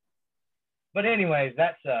 But anyways,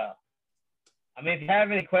 that's if you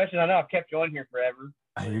have any questions, I know I've kept you on here forever.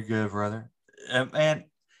 You're good, brother. And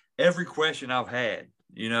every question I've had,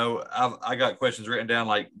 I got questions written down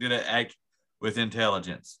like, did it act with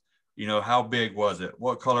intelligence? How big was it?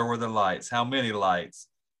 What color were the lights? How many lights?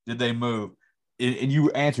 Did they move? And you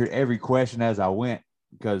answered every question as I went,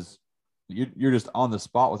 because you're just on the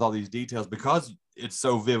spot with all these details, because it's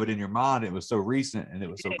so vivid in your mind. It was so recent and it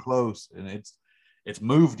was so close, and it's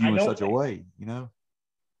moved you in such a way, I don't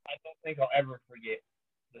think I'll ever forget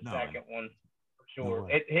the second one, for sure.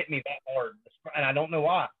 It hit me that hard, and I don't know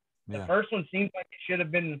why. The first one seems like it should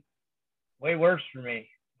have been way worse for me,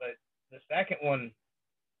 but the second one,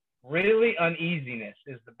 really uneasiness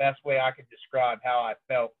is the best way I could describe how I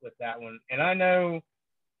felt with that one. And I know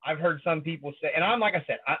I've heard some people say, and like I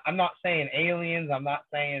said, I'm not saying aliens. I'm not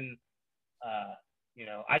saying,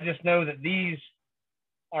 I just know that these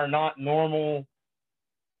are not normal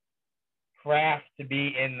craft to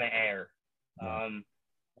be in the air.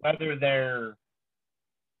 Whether they're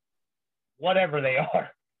whatever they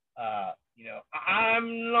are.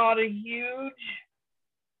 I'm not a huge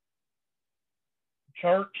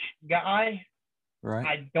church guy. Right.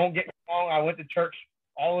 I don't get me wrong. I went to church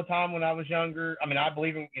all the time when I was younger. I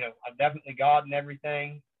believe in, I'm definitely God and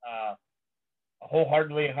everything,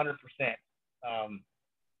 wholeheartedly, 100%.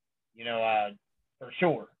 For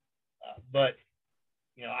sure. But,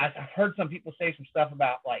 I've heard some people say some stuff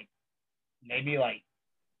about maybe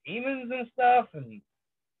demons and stuff. And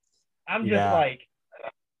I'm just hard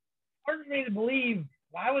for me to believe.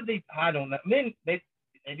 Why would they? I don't know.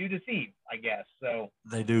 They do deceive, I guess. So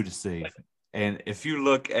they do deceive. And if you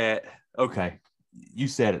look at, okay, you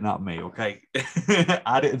said it, not me. Okay.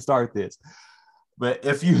 I didn't start this, but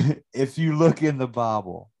if you look in the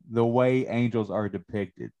Bible, the way angels are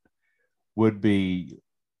depicted would be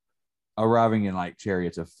arriving in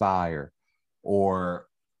chariots of fire, or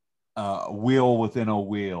a wheel within a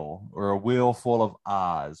wheel, or a wheel full of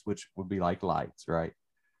eyes, which would be like lights, right?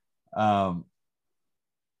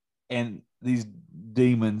 And these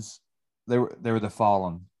demons, they were the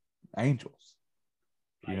fallen angels.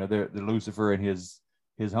 They're Lucifer and his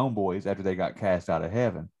homeboys after they got cast out of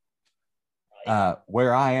heaven.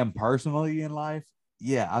 Where I am personally in life,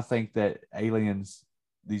 I think that aliens,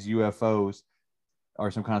 these UFOs, are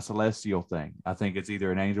some kind of celestial thing. I think it's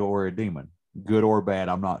either an angel or a demon, good or bad.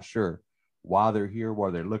 I'm not sure why they're here,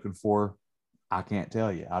 what they're looking for. I can't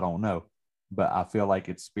tell you. I don't know, but I feel like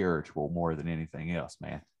it's spiritual more than anything else,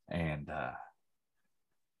 man. And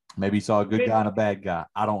maybe you saw a good guy and a bad guy.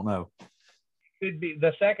 I don't know. could be.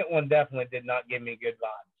 The second one definitely did not give me good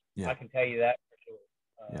vibes. Yeah. I can tell you that for sure.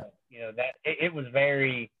 You know, that it was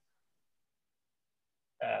very,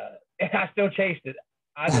 and I still chased it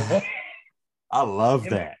either way. I love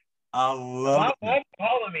that. I love my wife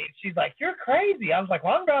calling me. She's like, "You're crazy." I was like,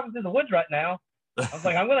 "Well, I'm driving through the woods right now." I was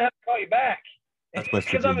like, "I'm gonna have to call you back." That's West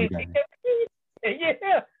Virginia.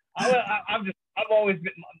 Yeah. I've always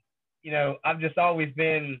been, you know, I've just always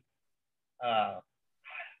been, and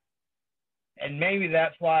maybe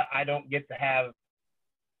that's why I don't get to have,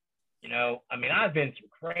 you know, I mean, I've been some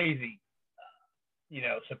crazy, you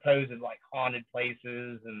know, supposed like haunted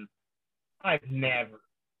places, and I've never,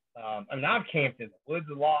 I mean, I've camped in the woods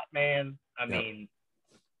a lot, man. I mean,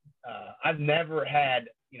 I've never had,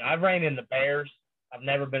 you know, I've ran into bears. I've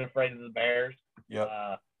never been afraid of the bears.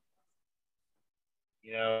 Yep.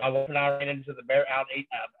 You know, I ran into the bear out,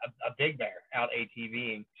 a big bear out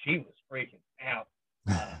ATVing. She was freaking out.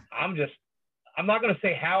 I'm not going to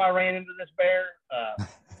say how I ran into this bear,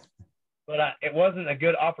 but it wasn't a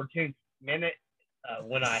good opportune minute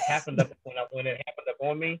when it happened up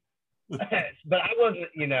on me. But I wasn't,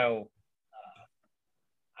 you know,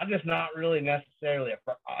 I'm just not really necessarily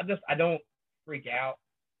I don't freak out.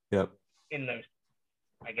 Yep. In those,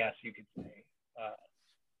 I guess you could say,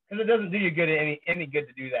 because it doesn't do you good any good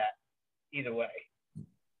to do that either way.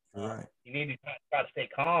 Right. You need to try to stay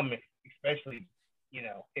calm, especially, you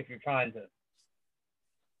know, if you're trying to,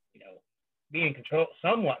 you know, be in control,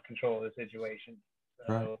 somewhat control of the situation.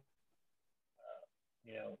 So, right.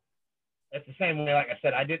 You know, that's the same way. Like I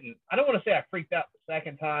said, I don't want to say I freaked out the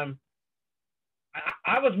second time.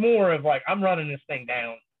 I was more of like, I'm running this thing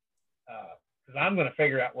down because I'm going to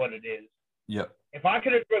figure out what it is. Yep. If I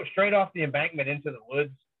could have drove straight off the embankment into the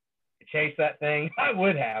woods to chase that thing, I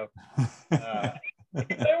would have. If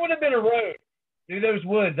there would have been a road through those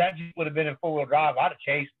woods, that just would have been in four-wheel drive. I'd have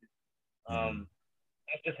chased it.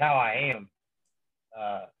 That's just how I am.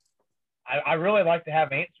 I really like to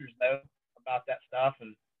have answers, though, about that stuff,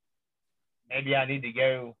 and maybe I need to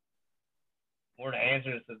go more to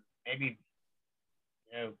answers to maybe,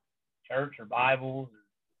 you know, church or Bibles, or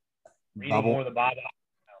reading more of the Bible.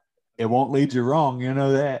 It won't lead you wrong, you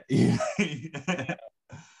know that.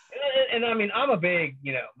 And I mean, I'm a big,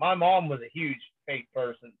 you know, my mom was a huge faith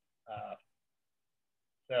person.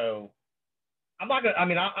 So I'm not going to, I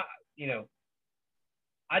mean, I you know,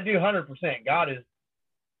 I do 100%. God is,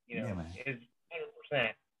 you know, is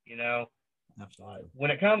 100%, you know. Absolutely. When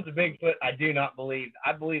it comes to Bigfoot, I do not believe,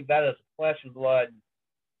 I believe that is flesh and blood,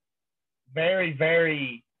 very,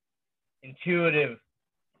 very intuitive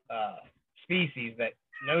species that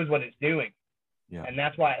knows what it's doing. Yeah. And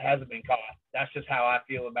that's why it hasn't been caught. That's just how I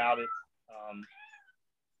feel about it.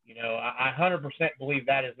 You know, I 100% believe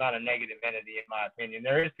that is not a negative entity, in my opinion.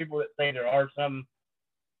 There is people that say there are some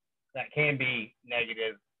that can be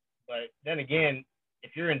negative, but then again,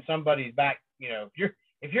 if you're in somebody's back, you know,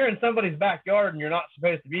 if you're in somebody's backyard and you're not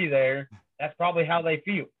supposed to be there, that's probably how they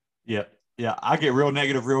feel. Yeah. Yeah. I get real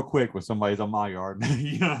negative real quick when somebody's on my yard.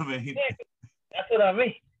 You know what I mean? Yeah, that's what I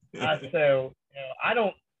mean. So, you know, I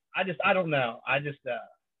don't know.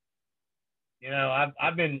 You know,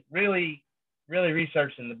 I've been really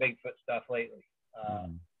researching the Bigfoot stuff lately.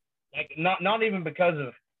 Like not even because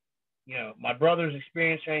of, you know, my brother's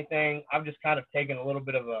experience or anything. I've just kind of taken a little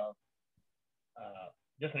bit of a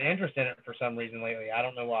just an interest in it for some reason lately. I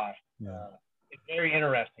don't know why. Yeah. It's very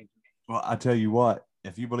interesting to me. Well, I tell you what,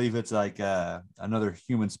 if you believe it's like another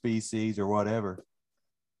human species or whatever,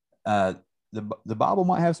 the Bible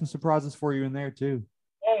might have some surprises for you in there too.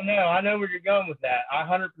 Oh no, I know where you're going with that. I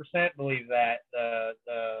 100% believe that the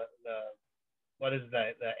what is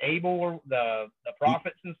that? The Abel or the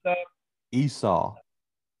prophets and stuff. Esau.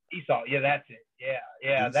 Yeah, that's it. Yeah,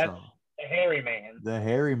 Esau. that's the hairy man. The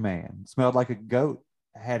hairy man smelled like a goat,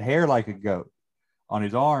 had hair like a goat on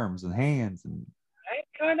his arms and hands, and that's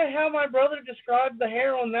kind of how my brother described the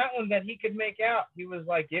hair on that one that he could make out. He was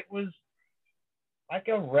like, it was like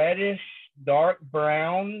a reddish, dark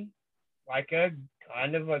brown, like a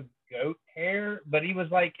kind of a goat hair, but he was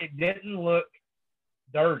like, it didn't look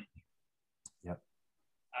dirty. Yep.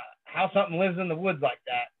 How something lives in the woods like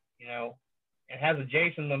that, you know, and has a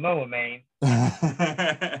Jason Momoa mane.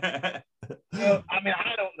 You know, I mean,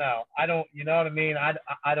 I don't know. You know what I mean? I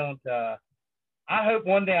don't, I hope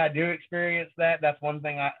one day I do experience that. That's one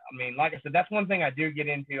thing I mean, like I said, that's one thing I do get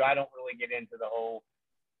into. I don't really get into the whole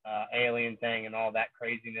alien thing and all that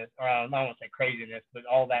craziness, or I don't want to say craziness, but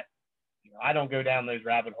all that, you know, I don't go down those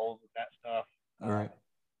rabbit holes with that stuff. All right.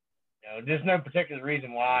 You know, there's no particular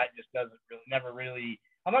reason why. It just doesn't really, never really,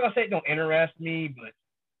 I'm not going to say it don't interest me, but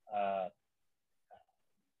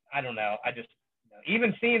I don't know. I just, you know,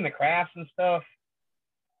 even seeing the crafts and stuff,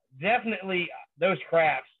 definitely those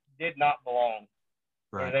crafts did not belong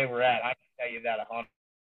where they were at. I can tell you that 100%.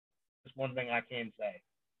 That's one thing I can say.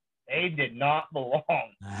 They did not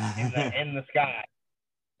belong in the sky.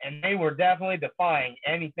 And they were definitely defying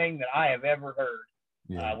anything that I have ever heard,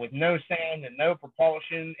 with no sound and no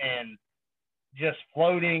propulsion and just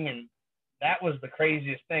floating. And that was the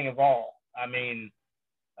craziest thing of all. I mean,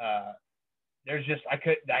 there's just, I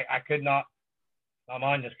could not, my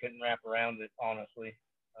mind just couldn't wrap around it, honestly.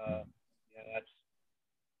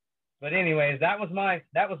 But anyways, that was my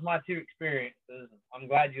 2 experiences. I'm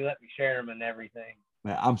glad you let me share them and everything.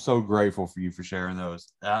 Man, I'm so grateful for you for sharing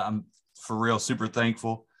those. I'm for real super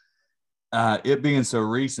thankful. It being so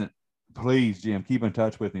recent, please, Jim, keep in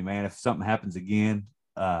touch with me, man. If something happens again,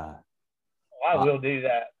 I will do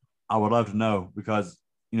that. I would love to know, because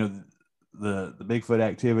the Bigfoot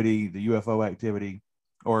activity, the UFO activity,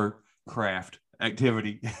 or craft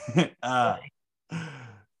activity. I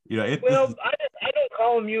don't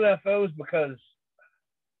call them UFOs because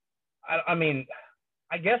I mean,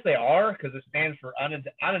 I guess they are, because it stands for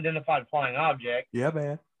unidentified flying object. Yeah,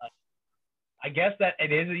 man. I guess that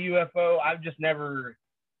it is a UFO. I've just never,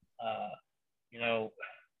 I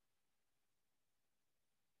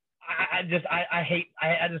just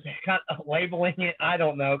kind of labeling it. I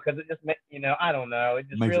don't know, because it just, I don't know. It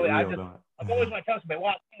just Makes really, it real, I've always want to tell somebody,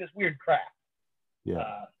 well, I've seen this weird craft.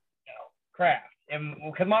 Yeah. Craft. And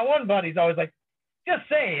because my one buddy's always like, just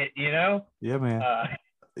say it, Yeah, man.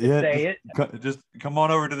 Say it. Just come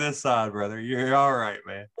on over to this side, brother. You're all right,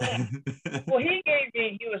 man. Well, he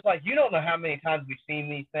was like, you don't know how many times we've seen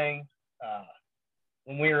these things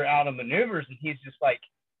when we were out on maneuvers, and he's just like,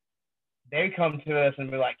 they come to us and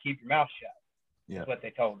be like, keep your mouth shut. Yeah. That's what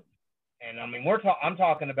they told him. And I mean, I'm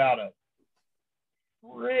talking about a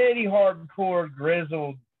pretty hardcore,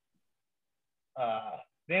 grizzled,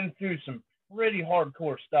 been through some pretty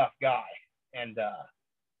hardcore stuff guy. And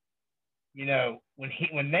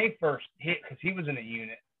when they first hit, because he was in a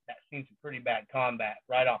unit that seen some pretty bad combat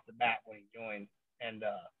right off the bat when he joined, and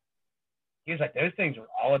he was like, those things are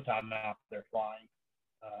all the time out there flying,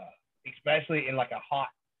 especially in like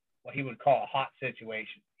what he would call a hot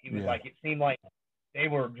situation. He was like, it seemed like they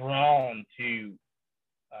were drawn to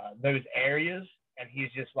those areas, and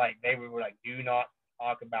he's just like, they were like, do not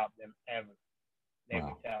talk about them ever. They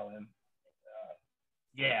would tell him.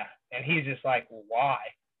 And he's just like, well, why?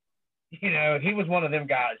 He was one of them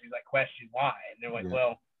guys who's like, question why, and they're like,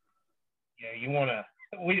 well, you want to,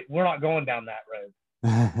 we're not going down that road.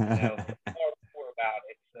 More about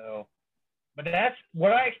it. So, but that's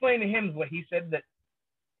what I explained to him is what he said, that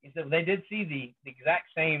he said they did see the exact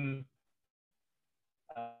same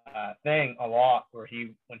thing a lot when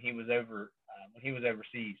he was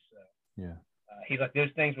overseas. So he's like,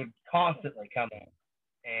 those things would constantly come in,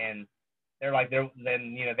 and they're like, they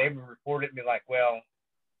would report it and be like, well,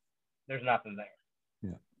 there's nothing there.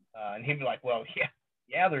 And he'd be like, well,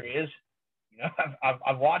 yeah, there is.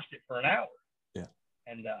 I've watched it for an hour. Yeah.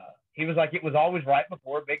 And he was like, it was always right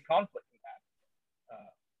before a big conflict would happen.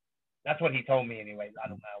 That's what he told me, anyways. I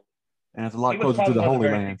don't know. And it's a lot closer to the Holy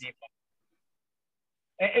Land.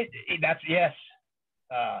 That's yes,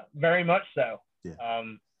 very much so. Yeah.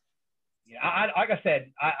 Like I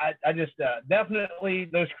said, I just definitely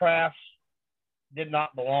those crafts did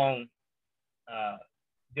not belong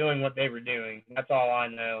doing what they were doing. That's all I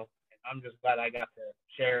know. And I'm just glad I got to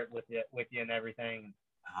share it with you and everything.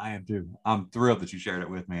 I am too. I'm thrilled that you shared it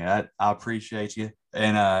with me. I appreciate you.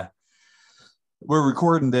 And we're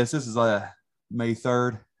recording this. This is May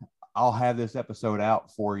 3rd. I'll have this episode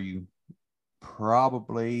out for you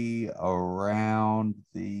probably around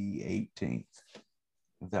the 18th,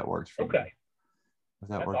 if that works for you. Okay. If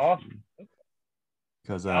that That's works awesome.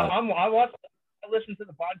 Because I listened to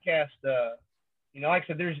the podcast. Like I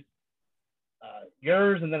said, there's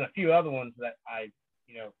yours and then a few other ones that I,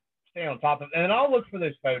 stay on top of. And then I'll look for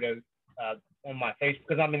those photos on my Facebook,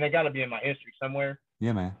 because, I mean, they got to be in my history somewhere.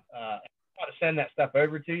 Yeah, man. I want to send that stuff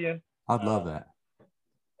over to you. I'd love that.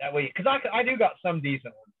 That way, because I do got some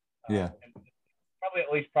decent ones. Yeah.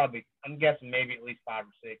 Probably, I'm guessing maybe at least 5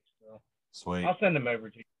 or 6. So Sweet. I'll send them over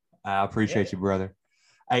to you. I appreciate you, brother.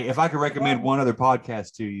 Hey, if I could recommend one other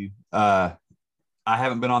podcast to you, I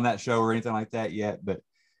haven't been on that show or anything like that yet, but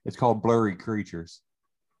it's called Blurry Creatures.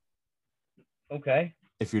 Okay.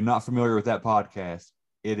 If you're not familiar with that podcast,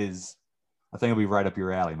 I think it'll be right up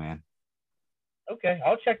your alley, man. Okay,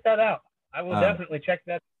 I'll check that out. I will definitely check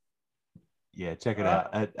that. Yeah, check it out.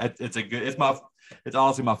 It's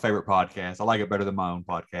honestly my favorite podcast. I like it better than my own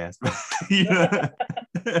podcast. As soon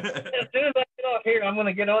as I get up here. I'm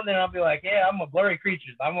gonna get on there. And I'll be like, yeah, I'm a Blurry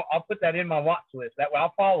Creatures. I'll put that in my watch list. That way,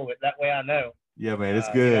 I'll follow it. That way, I know. Yeah, man, it's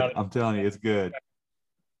good. I'm telling you, it's good.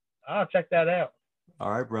 I'll check that out. All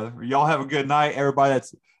right, brother. Y'all have a good night. Everybody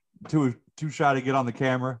that's too shy to get on the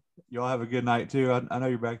camera, y'all have a good night too. I know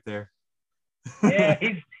you're back there. Yeah,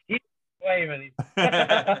 he's waving.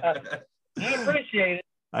 I appreciate it.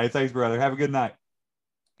 Hey, thanks, brother. Have a good night.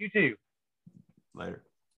 You too. Later.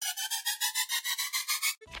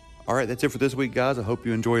 All right, that's it for this week, guys. I hope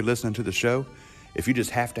you enjoyed listening to the show. If you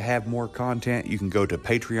just have to have more content, you can go to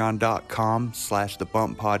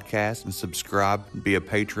patreon.com/thebumppodcast and subscribe and be a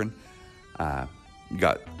patron. You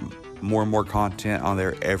got more and more content on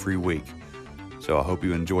there every week. So I hope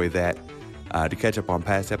you enjoy that. To catch up on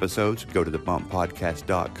past episodes, go to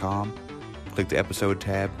thebumppodcast.com, click the episode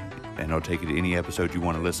tab, and it'll take you to any episode you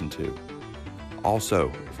want to listen to. Also,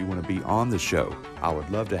 if you want to be on the show, I would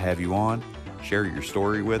love to have you on. Share your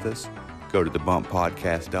story with us. Go to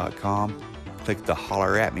thebumppodcast.com, click the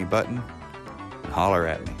holler at me button, and holler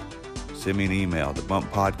at me. Send me an email,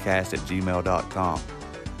 thebumppodcast@gmail.com,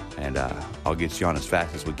 and I'll get you on as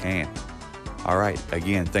fast as we can. All right,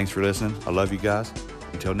 again, thanks for listening. I love you guys.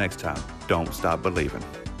 Until next time, don't stop believing.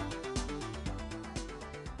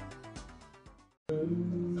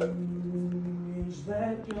 Is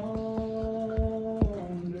that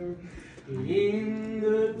yonder in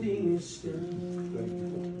the distance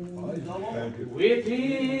with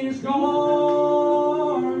his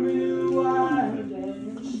garment white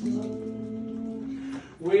and snow,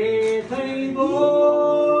 with a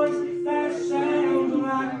voice that sounds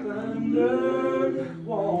like thunder,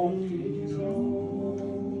 walking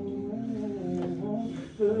on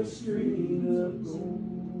the street of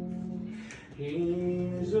gold.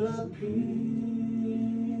 His appearance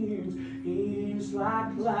is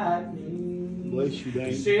like lightning, bless you,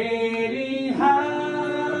 Dane, setting high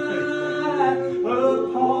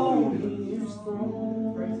upon his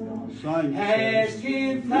throne, has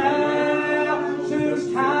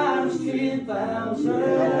 10,000 times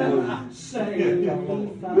 10,000 sanctified,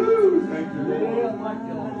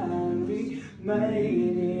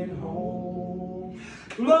 made it home.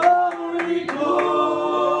 Glory,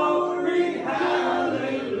 glory,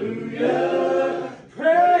 hallelujah.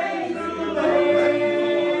 Praise the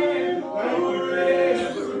Lamb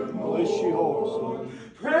forevermore. bless you, horse.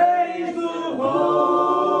 Praise the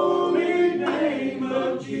holy name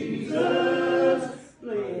of Jesus.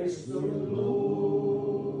 Bless the Lord,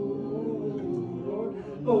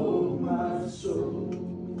 oh my soul.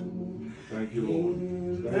 Thank you, Lord.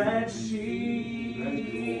 In that sea,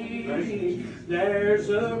 there's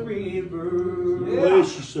a river,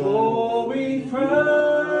 Bless you, son. flowing from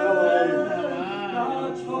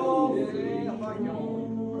God's holy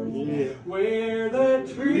throne, where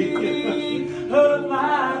the tree of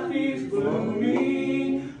life is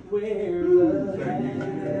blooming, where the hand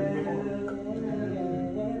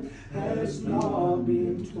has not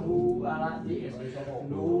been told. I like this.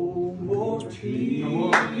 No more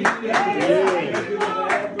tears.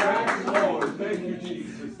 Thank you,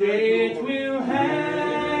 Jesus. Death will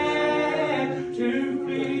have to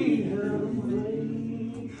flee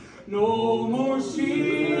away. No more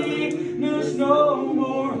sickness, no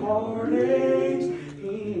more heartaches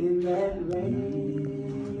in that land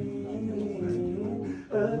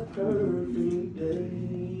of perfect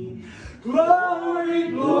day. Glory,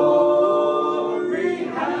 glory,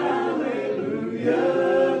 hallelujah.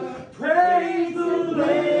 Praise the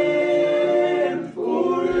Lamb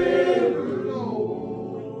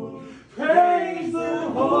forevermore. Praise the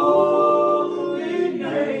holy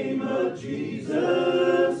name of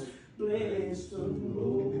Jesus. Bless the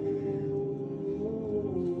Lord,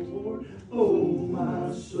 oh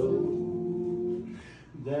my soul.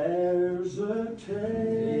 There's a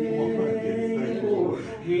table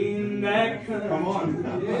in that country. Come on.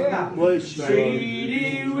 Bless you.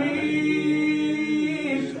 Seated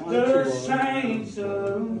with the saints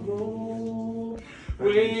of old,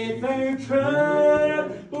 with their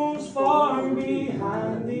troubles far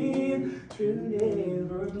behind them, to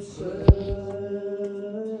never suffer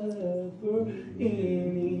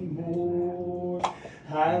anymore.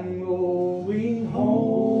 I'm going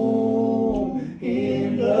home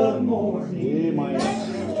in the morning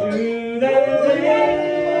to that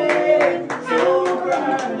land so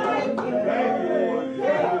bright.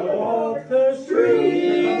 I'll walk the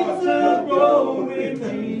streets of Rome with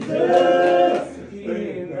Jesus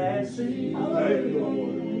in that city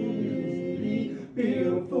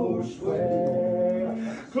built for swear.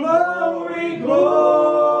 Glory,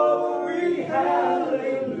 glory,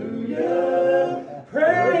 hallelujah.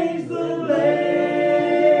 Praise the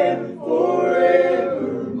Lamb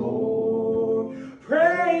forevermore.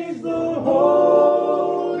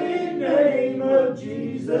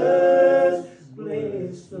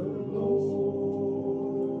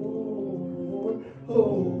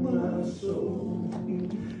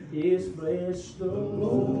 bless the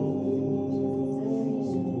Lord.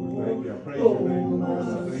 Thank you. I praise your name, Lord.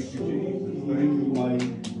 I thank you, Jesus. Thank you, Lord.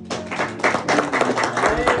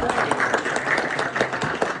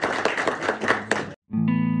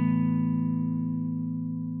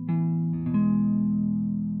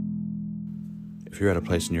 If you're at a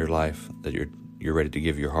place in your life that you're ready to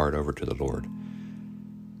give your heart over to the Lord,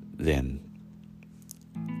 then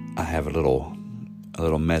I have a little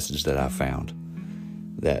message that I found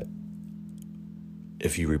that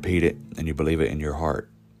if you repeat it and you believe it in your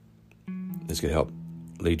heart, this could help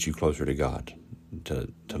lead you closer to God, to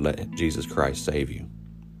let Jesus Christ save you.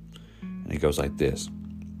 And it goes like this.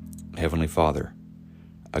 Heavenly Father,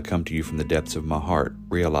 I come to you from the depths of my heart,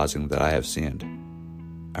 realizing that I have sinned.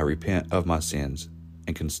 I repent of my sins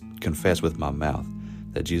and confess with my mouth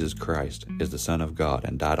that Jesus Christ is the Son of God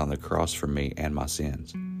and died on the cross for me and my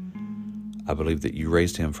sins. I believe that you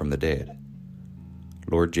raised him from the dead.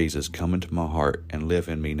 Lord Jesus, come into my heart and live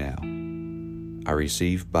in me now. I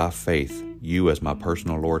receive by faith you as my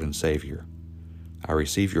personal Lord and Savior. I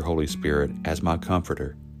receive your Holy Spirit as my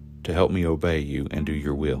comforter to help me obey you and do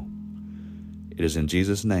your will. It is in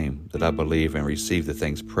Jesus' name that I believe and receive the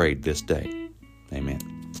things prayed this day.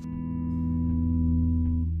 Amen.